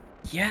that.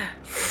 yeah.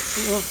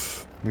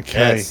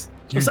 okay. Yes.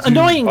 You do-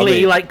 Annoyingly, I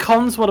mean- like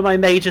Con's one of my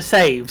major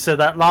saves, so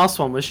that last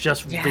one was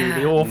just Yeah.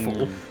 really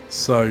awful.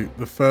 So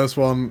the first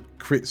one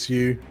crits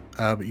you,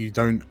 but you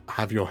don't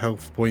have your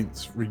health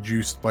points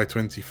reduced by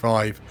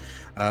 25.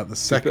 The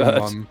second bad.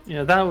 one,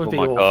 Yeah, that would Oh be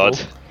my awful. god.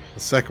 the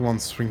second one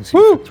swings you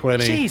Woo! for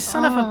 20, Jeez,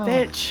 son of a Oh.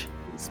 bitch.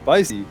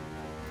 Spicy.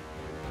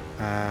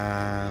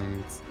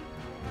 and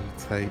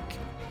you take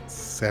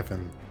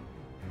 7.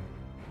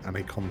 And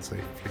a con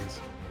save, please.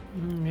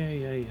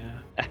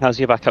 Yeah. How's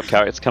your backup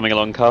character coming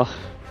along, Carl?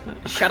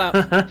 Shut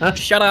up.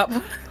 Shut up.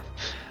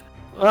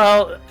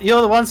 Well,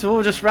 you're the ones who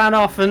all just ran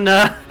off, and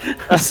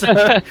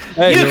so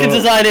Hey, you can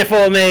design it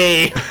for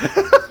me.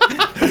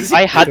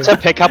 I had to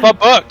pick up a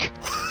book.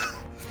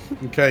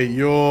 Okay,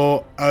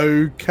 you're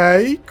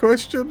okay?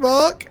 Question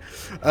mark.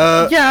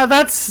 Yeah,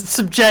 that's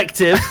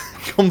subjective.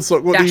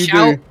 Comstock, what do you Dash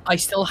out. do? I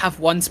still have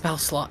one spell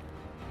slot.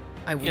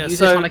 I will Yeah, use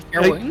so, it on a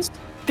cure wounds.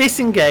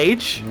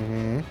 Disengage,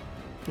 Mm-hmm.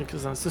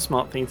 because that's the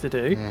smart thing to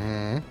do.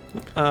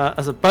 Mm-hmm.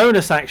 As a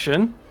bonus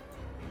action,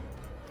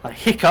 I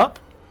hiccup.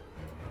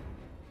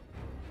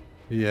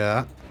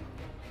 Yeah.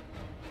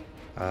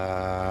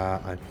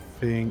 I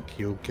think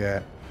you'll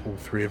get all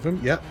three of them.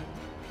 Yep.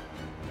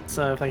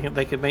 So if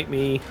they could make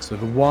me. So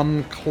the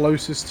one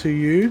closest to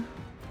you,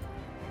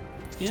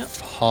 Yep.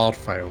 hard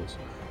fails.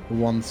 The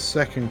one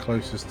second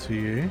closest to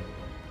you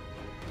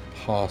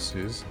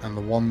passes, and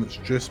the one that's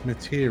just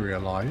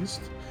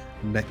materialized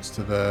next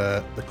to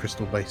the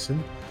crystal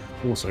basin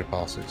also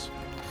passes.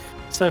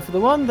 So for the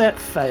one that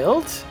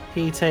failed,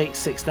 he takes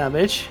 6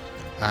 damage.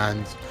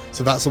 And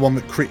so that's the one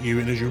that crit you,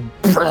 and as you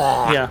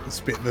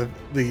spit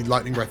the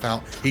lightning breath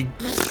out, he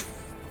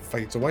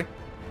fades away.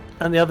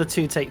 And the other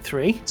 2 take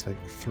 3. Take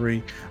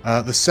 3.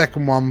 The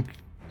second one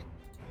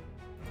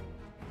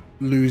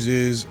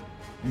loses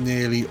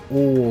nearly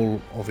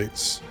all of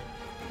its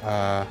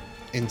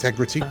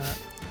integrity.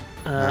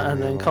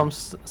 And then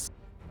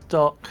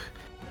Comstock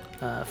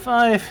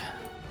 5,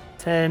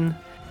 10,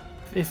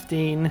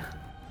 15,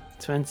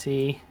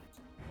 20.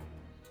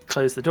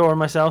 Close the door on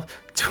myself.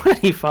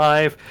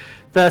 25,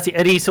 30.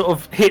 And he sort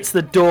of hits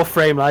the door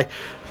frame like.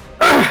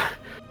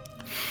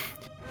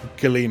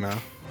 Galena,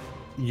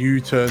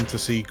 you turn to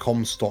see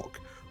Comstock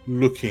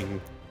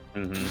looking.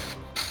 Mm-hmm.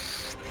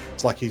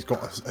 It's like he's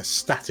got a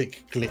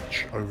static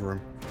glitch over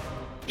him.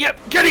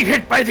 Yep, getting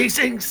hit by these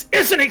things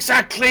isn't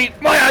exactly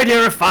my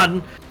idea of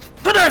fun,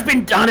 but I've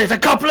been done it a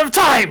couple of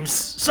times,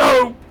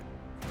 so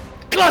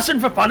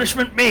glutton for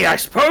punishment me, I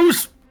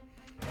suppose.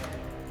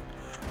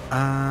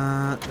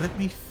 Let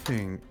me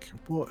think.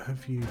 What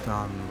have you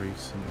done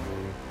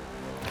recently?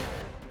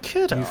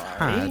 Could You've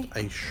I? had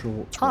a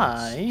short rest.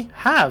 I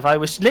have. I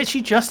was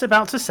literally just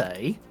about to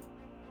say.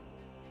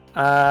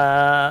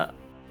 I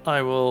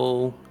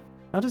will.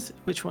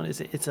 Which one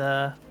is it? It's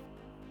a.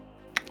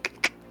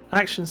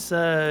 Action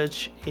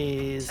surge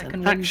is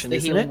Second an action, the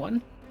isn't healing it?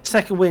 one.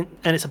 Second win,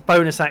 and it's a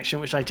bonus action,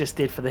 which I just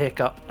did for the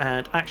hiccup.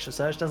 And action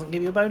surge doesn't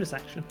give you a bonus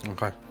action.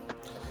 Okay.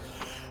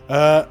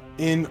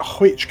 In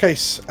which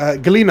case,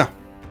 Galena,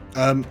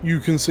 you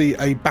can see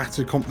a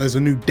battered there's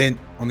a new dent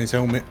on his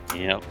helmet,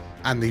 Yep.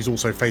 and he's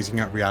also phasing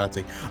out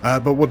reality.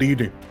 But what do you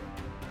do?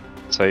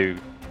 So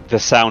the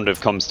sound of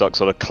Comstock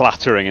sort of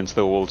clattering into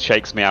the wall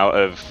shakes me out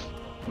of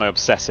my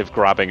obsessive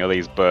grabbing of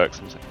these books.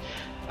 I'm like,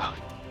 oh,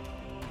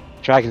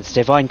 Dragon's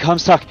Divine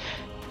Comstock!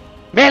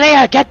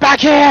 Melia, get back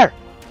here!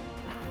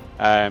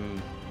 I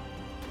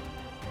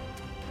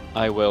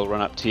will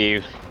run up to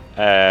you.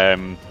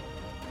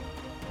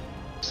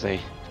 See.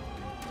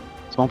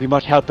 This won't be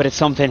much help, but it's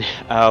something.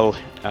 I'll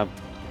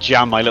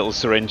jam my little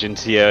syringe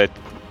into your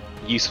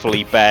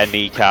usefully bare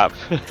kneecap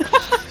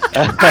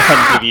and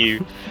give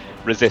you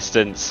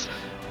resistance.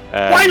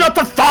 Why not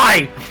the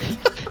thigh?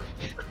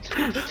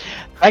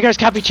 Beggars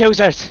can't be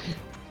choosers.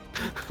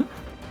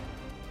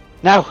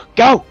 Now,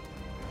 go!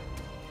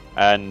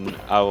 And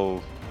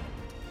I'll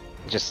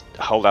just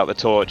hold out the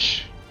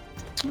torch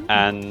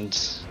and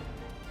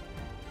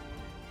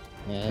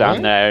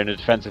stand there in a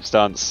defensive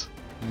stance.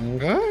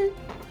 Okay.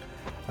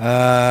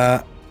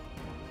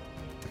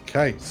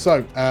 Okay,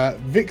 so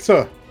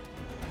Victor,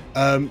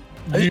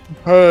 you've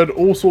heard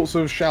all sorts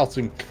of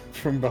shouting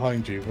from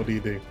behind you. What do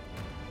you do?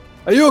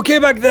 Are you okay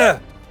back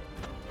there?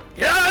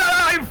 Yeah,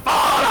 I'm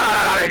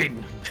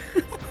fine.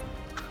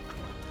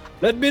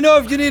 Let me know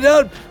if you need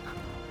help.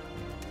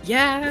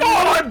 Yeah.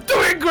 Oh, I'm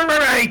doing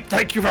great.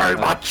 Thank you very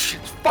much.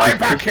 It's fine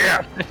back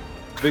here.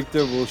 Victor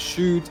will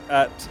shoot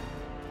at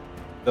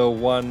the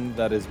one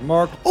that is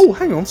marked. Oh,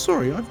 hang on.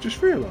 Sorry, I've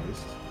just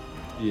realised.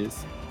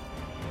 Yes.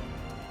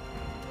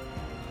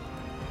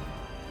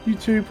 You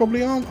two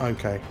probably aren't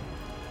okay.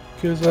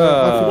 Because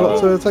I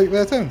forgot to take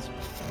their turns.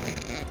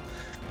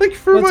 Thank you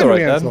for That's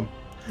reminding me, alright then.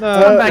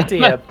 Anton. Come back to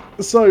you.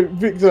 So,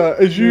 Victor,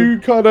 as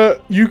you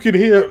you could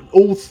hear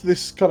all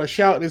this kind of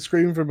shout and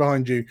scream from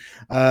behind you,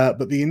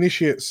 but the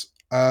initiates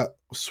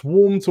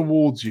swarm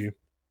towards you.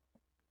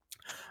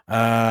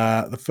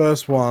 The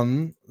first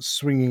one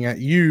swinging at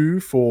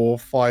you for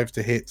 5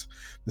 to hit.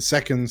 The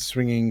second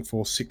swinging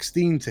for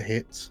 16 to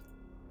hit.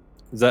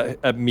 Is that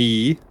at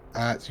me?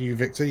 At you,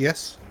 Victor,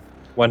 yes.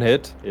 1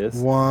 hit, yes.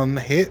 1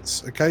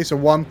 hit. Okay, so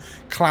 1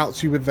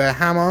 clouts you with their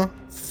hammer.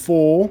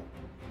 4,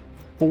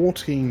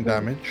 14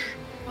 damage.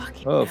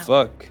 Oh,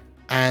 fuck.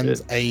 And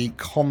Shit. a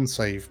con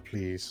save,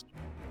 please.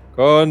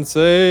 Con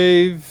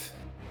save.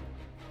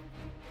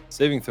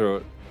 Saving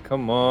throw.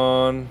 Come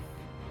on.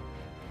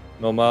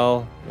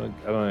 Normal. I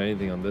don't know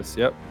anything on this.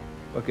 Yep.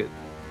 Fuck it.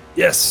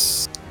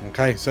 Yes.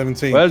 Okay,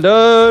 17. Well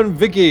done,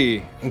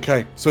 Vicky.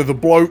 Okay, so the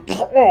blow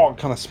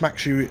kind of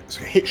smacks you, it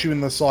hits you in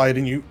the side,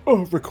 and you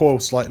recoil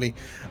slightly.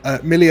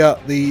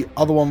 Milia, the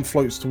other one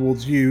floats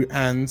towards you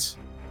and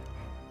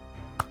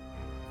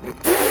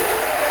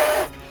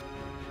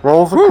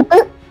rolls a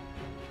crit.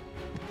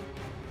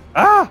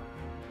 Ah!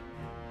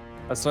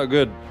 That's not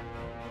good.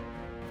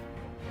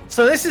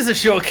 So this is a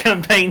short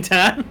campaign,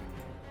 Dan.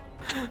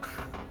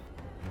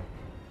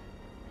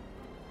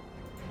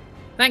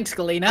 Thanks,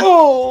 Galena.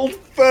 Oh,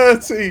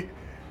 30.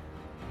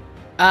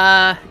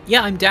 Yeah,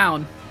 I'm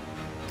down.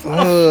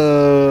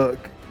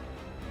 Fuck.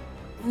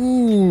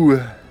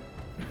 Ooh.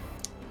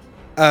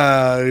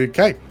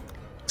 Okay,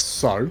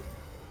 so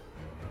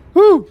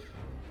Woo.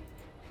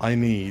 I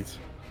need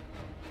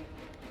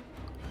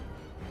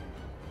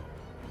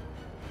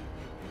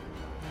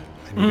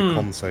a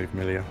con save,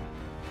 Milia.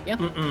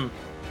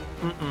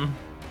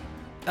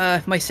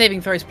 My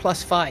saving throw is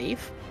 +5.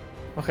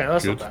 Okay,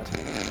 that's Good. not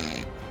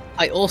bad.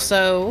 I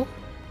also.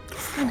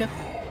 Okay.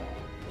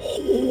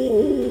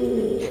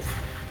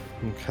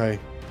 Okay,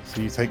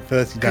 so you take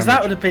 30 Because damage.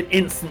 that would have been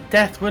instant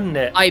death, wouldn't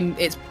it?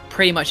 It's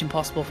pretty much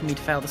impossible for me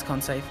to fail this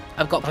con save.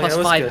 I've got Okay, that's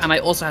 +5, good. and I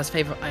also have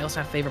favor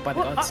by the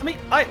Well, gods. I mean,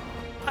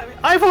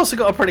 I've also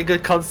got a pretty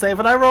good con save,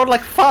 and I rolled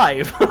like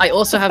 5. I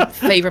also have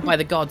favor by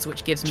the gods,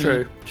 which gives me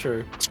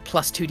True.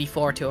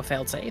 +2d4 to a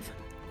failed save.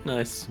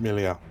 Nice.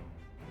 Milia.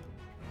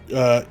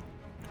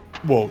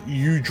 Well,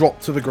 you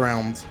drop to the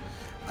ground.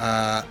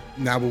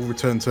 Now we'll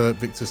return to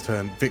Victor's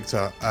turn.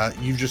 Victor,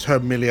 you've just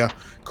heard Milia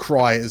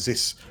cry as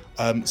this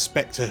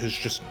spectre has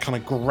just kind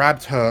of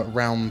grabbed her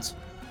around,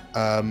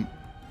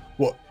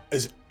 what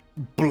has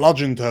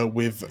bludgeoned her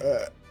with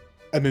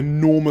an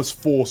enormous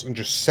force and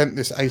just sent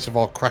this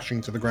Asavar crashing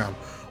to the ground.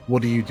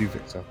 What do you do,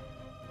 Victor?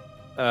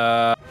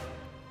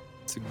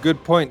 It's a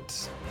good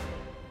point.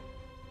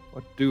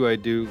 What do I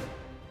do?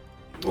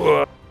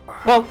 Well,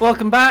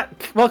 welcome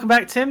back. Welcome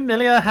back, Tim.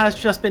 Milia has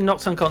just been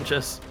knocked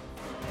unconscious.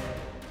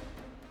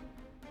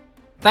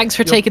 Thanks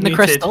for You're taking the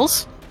muted.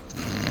 crystals.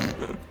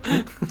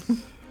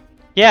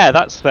 Yeah,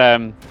 that's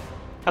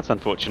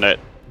unfortunate.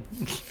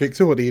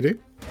 Victor, what do you do?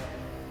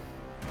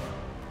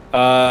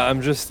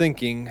 I'm just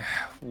thinking,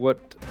 what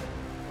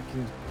I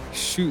can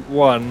shoot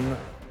one,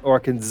 or I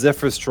can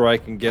Zephyr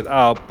Strike and get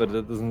up, but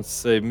it doesn't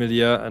say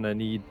Milia, and I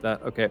need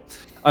that. Okay,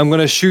 I'm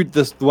gonna shoot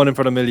the one in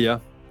front of Milia.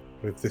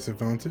 With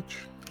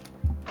disadvantage?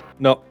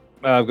 No,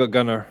 I've got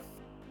Gunner.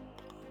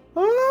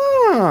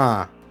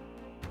 Ah!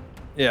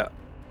 Yeah.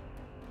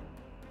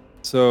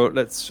 So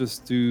let's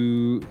just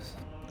do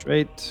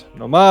straight,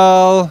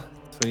 normal,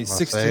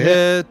 26 to That's a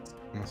hit,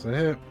 That's a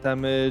hit.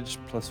 damage,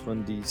 plus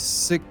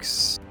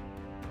 1d6.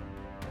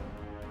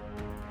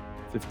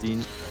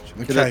 15.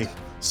 Should kill Okay, it.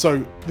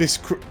 so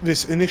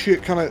this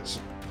initiate kind of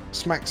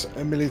smacks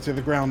Amelia to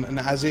the ground, and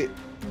as it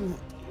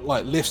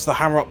like lifts the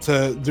hammer up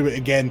to do it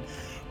again,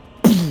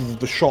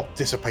 the shot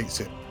dissipates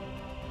it.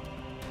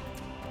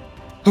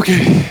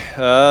 Okay,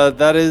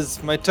 that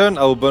is my turn.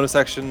 I will bonus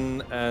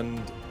action and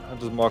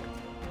Hunter's Mark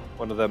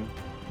one of them.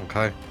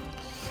 Okay.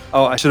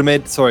 Oh, I should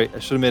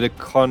have made a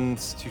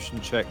Constitution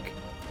check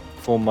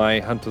for my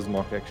Hunter's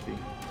Mark actually.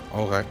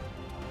 Okay.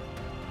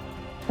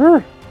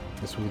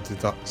 This will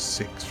deduct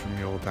 6 from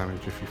your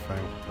damage if you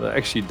fail. That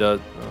actually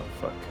does. Oh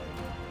fuck.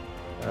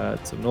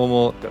 It's a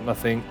normal. Got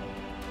nothing.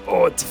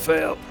 Oh, it's a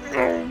fail.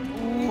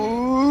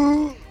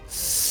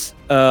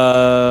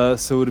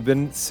 So it would have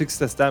been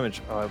 6 less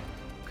damage.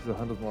 Because of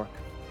Hunter's Mark.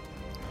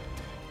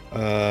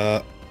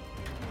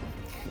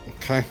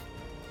 Okay.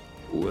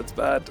 Oh, that's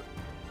bad.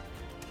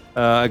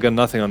 I got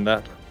nothing on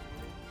that.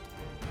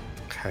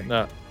 Okay.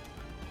 No.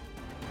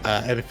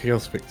 Anything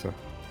else, Victor?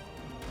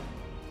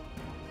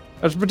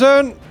 That's my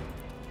turn.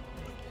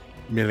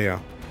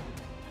 Milia.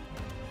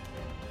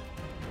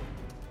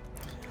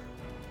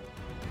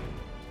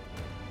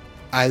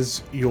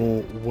 As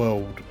your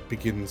world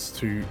begins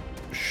to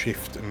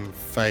shift and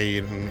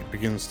fade and it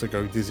begins to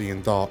go dizzy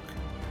and dark,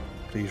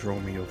 please roll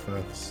me your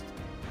first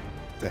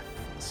death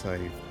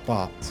save.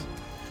 But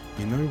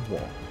you know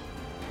what?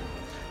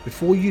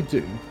 Before you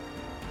do,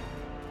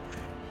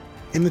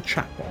 in the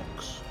chat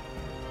box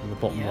in the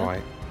bottom Yeah.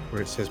 right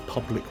where it says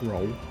public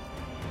roll,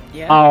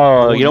 Yeah.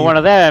 Oh, want you're you- one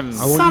of them.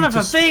 I want Son you of to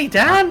a bee,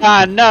 Dan!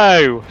 Ah,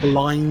 no.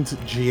 blind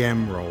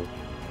GM roll.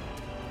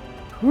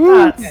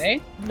 That's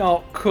Okay.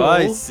 not cool.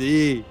 I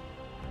see.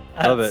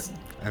 Love That's- it.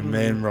 And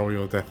then roll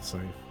your death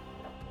save.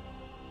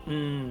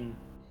 Mm.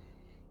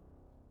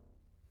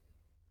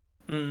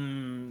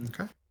 Mm.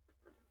 Okay.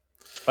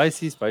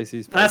 Spicy.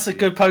 That's a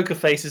good poker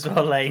face as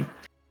well, Lane.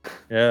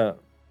 Yeah.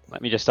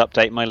 Let me just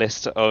update my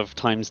list of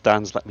times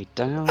Dan's let me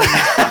down.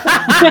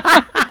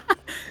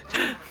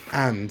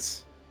 And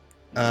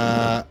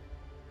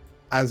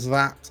as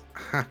that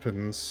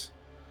happens,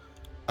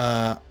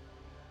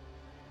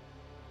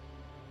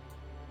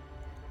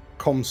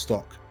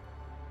 Comstock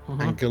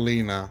and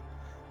Galena,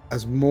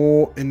 as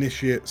the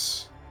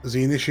initiates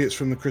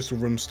from the crystal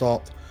room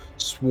start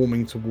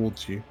swarming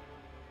towards you,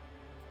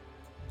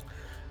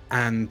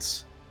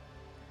 and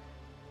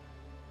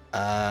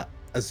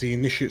as the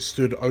initiate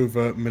stood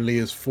over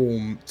Malia's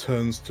form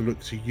turns to look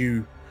to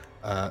you,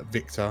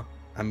 Victor,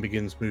 and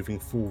begins moving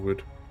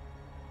forward.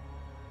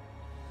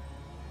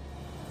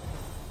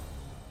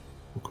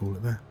 We'll call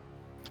it there.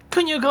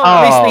 Couldn't you go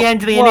at least the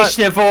end of the what?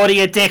 initiative order,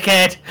 you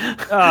dickhead?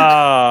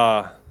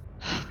 Ah,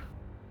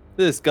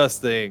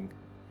 disgusting.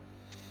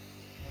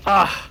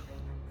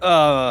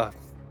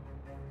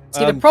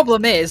 See, the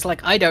problem is,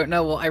 like, I don't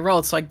know what I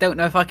rolled, so I don't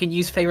know if I can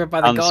use Favored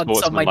by the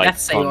Gods on my Unsportsmanlike death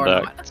save or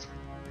not. conduct.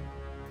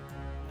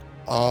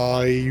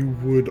 I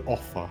would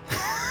offer.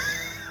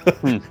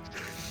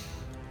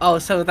 Oh,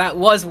 so that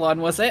was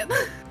one, was it?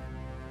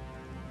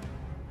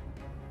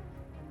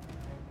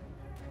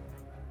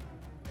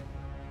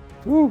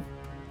 Woo.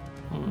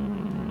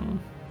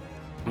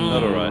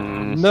 Not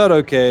alright. Not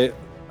okay.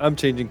 I'm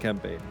changing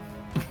campaign.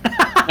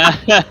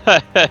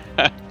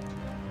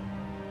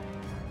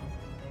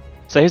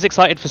 So who's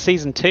excited for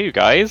season 2,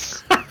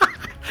 guys?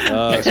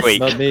 Next week.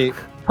 Not me.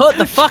 Put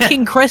the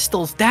fucking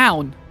crystals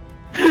down.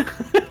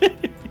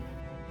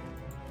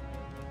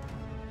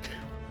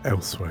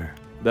 Elsewhere.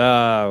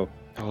 No.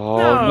 Oh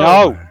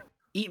no!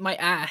 Eat my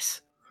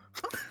ass.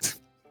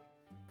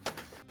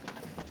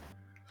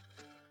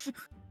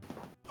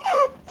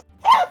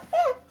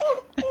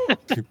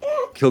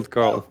 Killed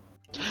Carl.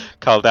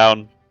 Calm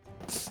down.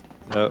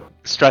 No.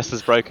 Stress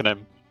has broken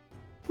him.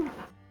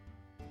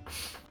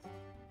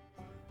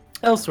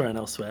 Elsewhere and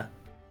elsewhere.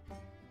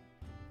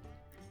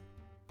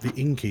 The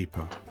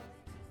innkeeper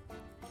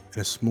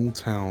in a small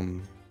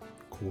town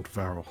called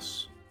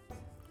Varos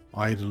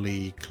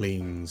idly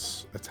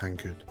cleans a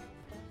tankard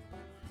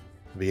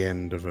at the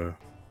end of a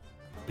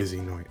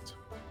busy night.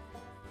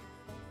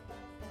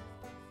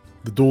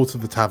 The door to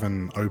the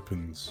tavern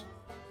opens,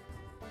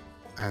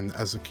 and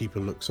as the tavern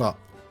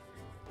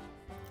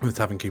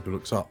keeper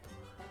looks up,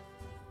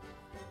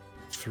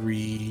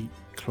 3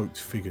 cloaked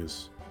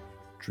figures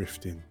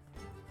drift in.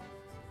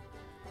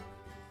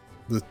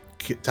 The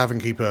tavern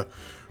keeper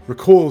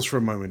recoils for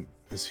a moment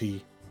as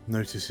he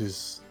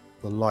notices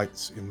the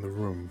lights in the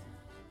room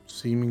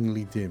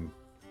seemingly dim.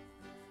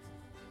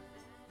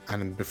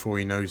 And before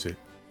he knows it,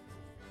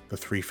 the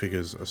 3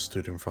 figures are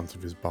stood in front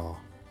of his bar.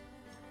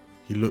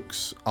 He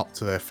looks up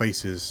to their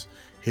faces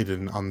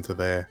hidden under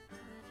their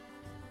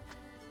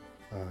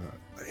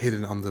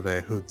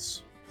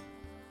hoods.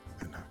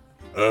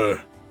 Oh,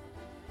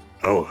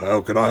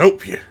 how can I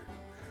help you?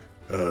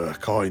 Looks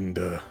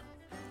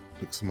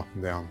them up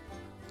and down.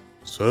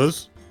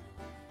 Sirs?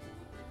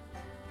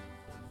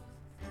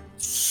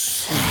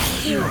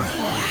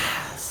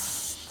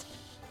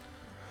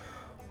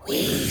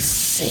 We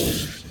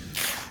seek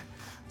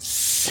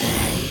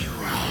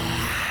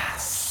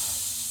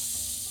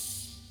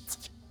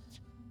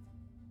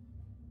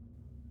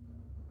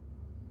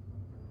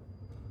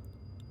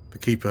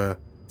The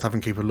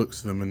tavern keeper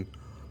looks at them and...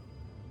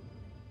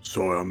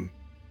 So I'm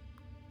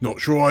not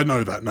sure I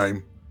know that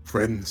name,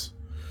 friends.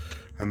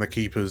 And the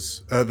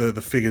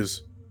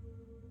figures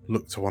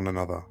look to one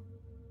another.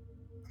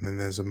 And then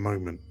there's a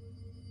moment.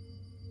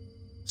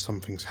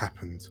 Something's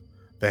happened.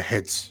 Their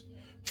heads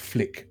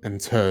flick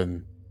and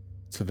turn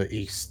to the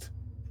east.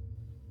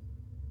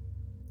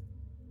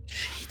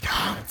 She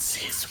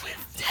dances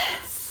with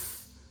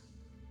death.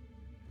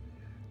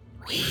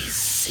 We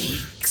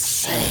seek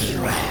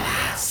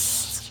Sayrast.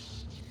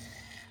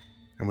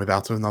 And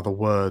without another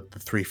word, the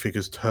 3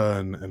 figures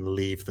turn and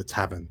leave the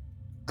tavern.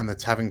 And the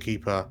tavern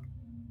keeper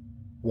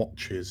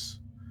watches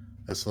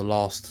as the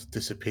last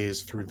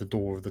disappears through the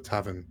door of the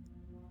tavern.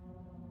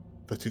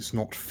 That it's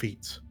not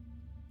feet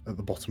at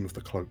the bottom of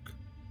the cloak,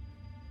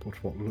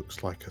 but what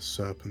looks like a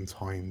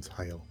serpentine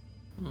tail.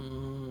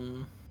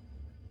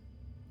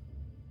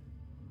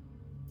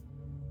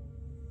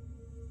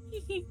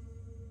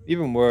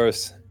 Even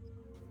worse.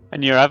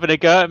 And you're having a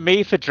go at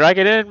me for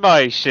dragging in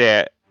my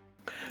shit.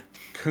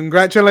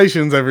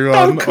 Congratulations, everyone!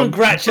 Don't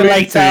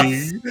congratulate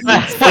us.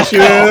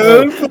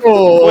 Session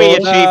 4. We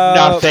achieved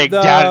nothing,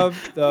 Dan.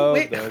 No.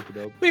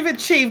 We've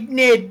achieved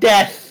near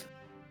death.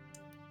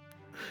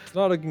 It's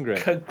not looking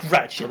great.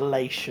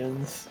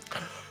 Congratulations.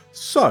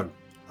 So,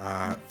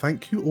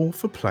 thank you all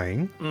for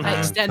playing. I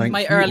extend thank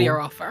my you earlier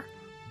all- offer.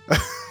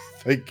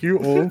 Thank you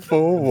all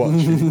for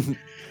watching.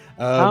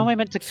 How am I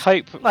meant to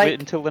cope with like-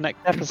 it until the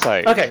next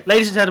episode? Okay,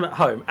 ladies and gentlemen at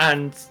home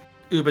and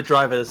Uber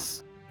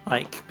drivers,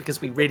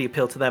 because we really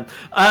appeal to them.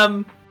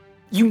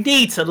 You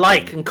need to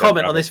like and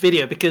comment on this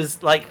video because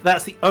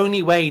that's the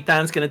only way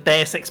Dan's going to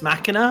Deus Ex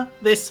Machina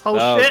this whole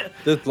shit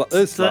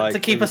to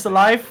keep us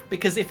alive.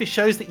 Because if it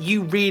shows that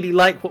you really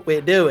like what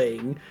we're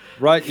doing,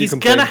 right, he's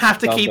going to have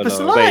to keep us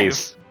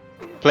alive.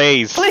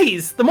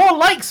 Please. The more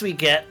likes we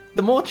get,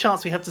 the more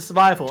chance we have to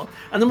survive on,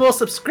 and the more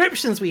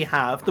subscriptions we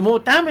have, the more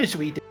damage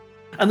we do,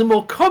 and the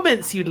more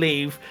comments you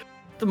leave,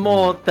 the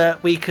more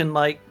that we can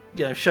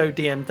show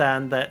DM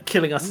Dan that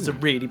killing us is a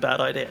really bad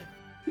idea.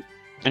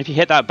 And if you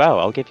hit that bell,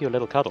 I'll give you a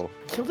little cuddle.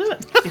 He'll do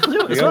it. He'll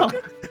do it as well.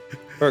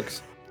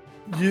 Perks.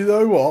 You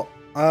know what?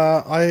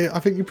 I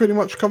think you pretty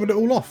much covered it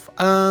all off.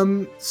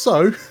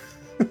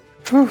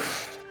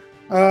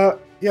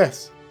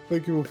 Yes,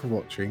 thank you all for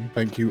watching.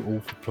 Thank you all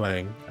for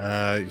playing.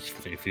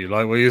 If you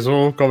like what you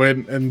saw,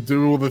 comment and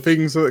do all the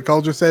things that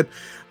Carl just said.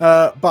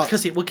 But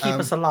Because it will keep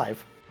us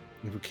alive.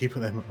 it will keep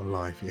them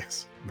alive,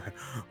 yes.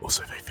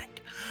 Also, they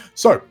think.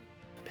 So,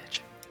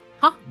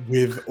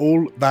 with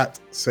all that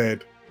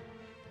said,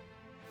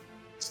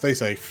 stay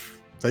safe,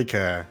 take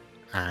care,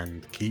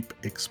 and keep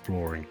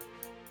exploring.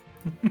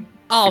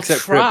 I'll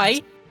Except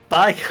try.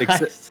 Bye, guys.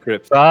 Except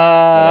script.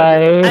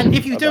 Bye. And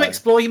if you do Bye-bye.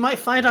 explore, you might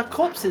find our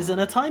corpses in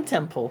a time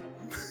temple.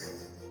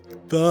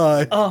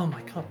 Bye. Oh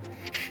my god.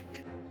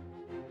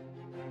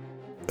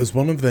 As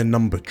one of their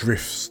number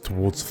drifts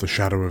towards the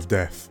shadow of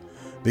death,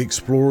 the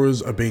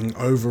explorers are being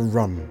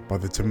overrun by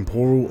the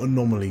temporal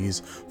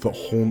anomalies that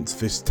haunt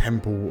this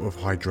temple of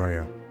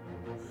Hydrea.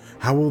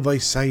 How will they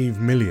save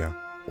Milia,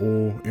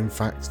 or in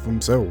fact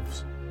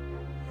themselves?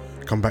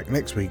 Come back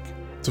next week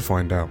to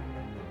find out.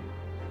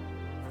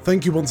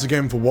 Thank you once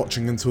again for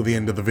watching until the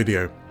end of the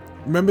video.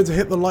 Remember to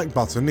hit the like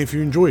button if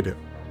you enjoyed it.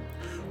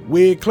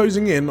 We're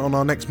closing in on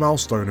our next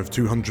milestone of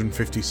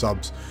 250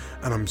 subs,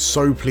 and I'm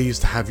so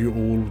pleased to have you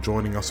all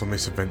joining us on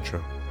this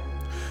adventure.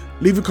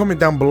 Leave a comment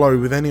down below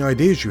with any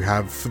ideas you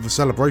have for the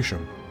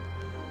celebration.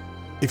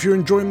 If you're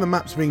enjoying the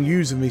maps being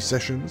used in these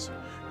sessions,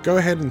 go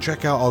ahead and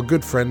check out our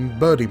good friend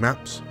Birdie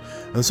Maps,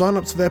 and sign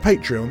up to their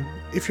Patreon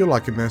if you're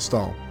liking their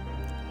style.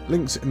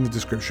 Links in the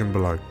description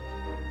below.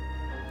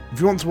 If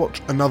you want to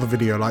watch another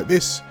video like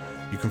this,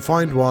 you can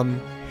find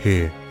one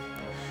here.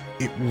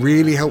 It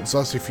really helps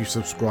us if you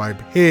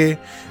subscribe here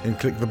and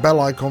click the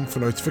bell icon for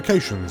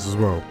notifications as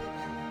well.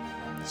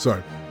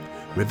 So,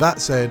 with that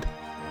said,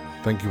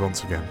 thank you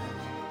once again.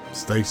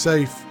 Stay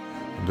safe,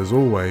 and as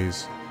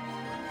always,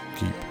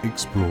 keep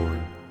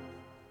exploring.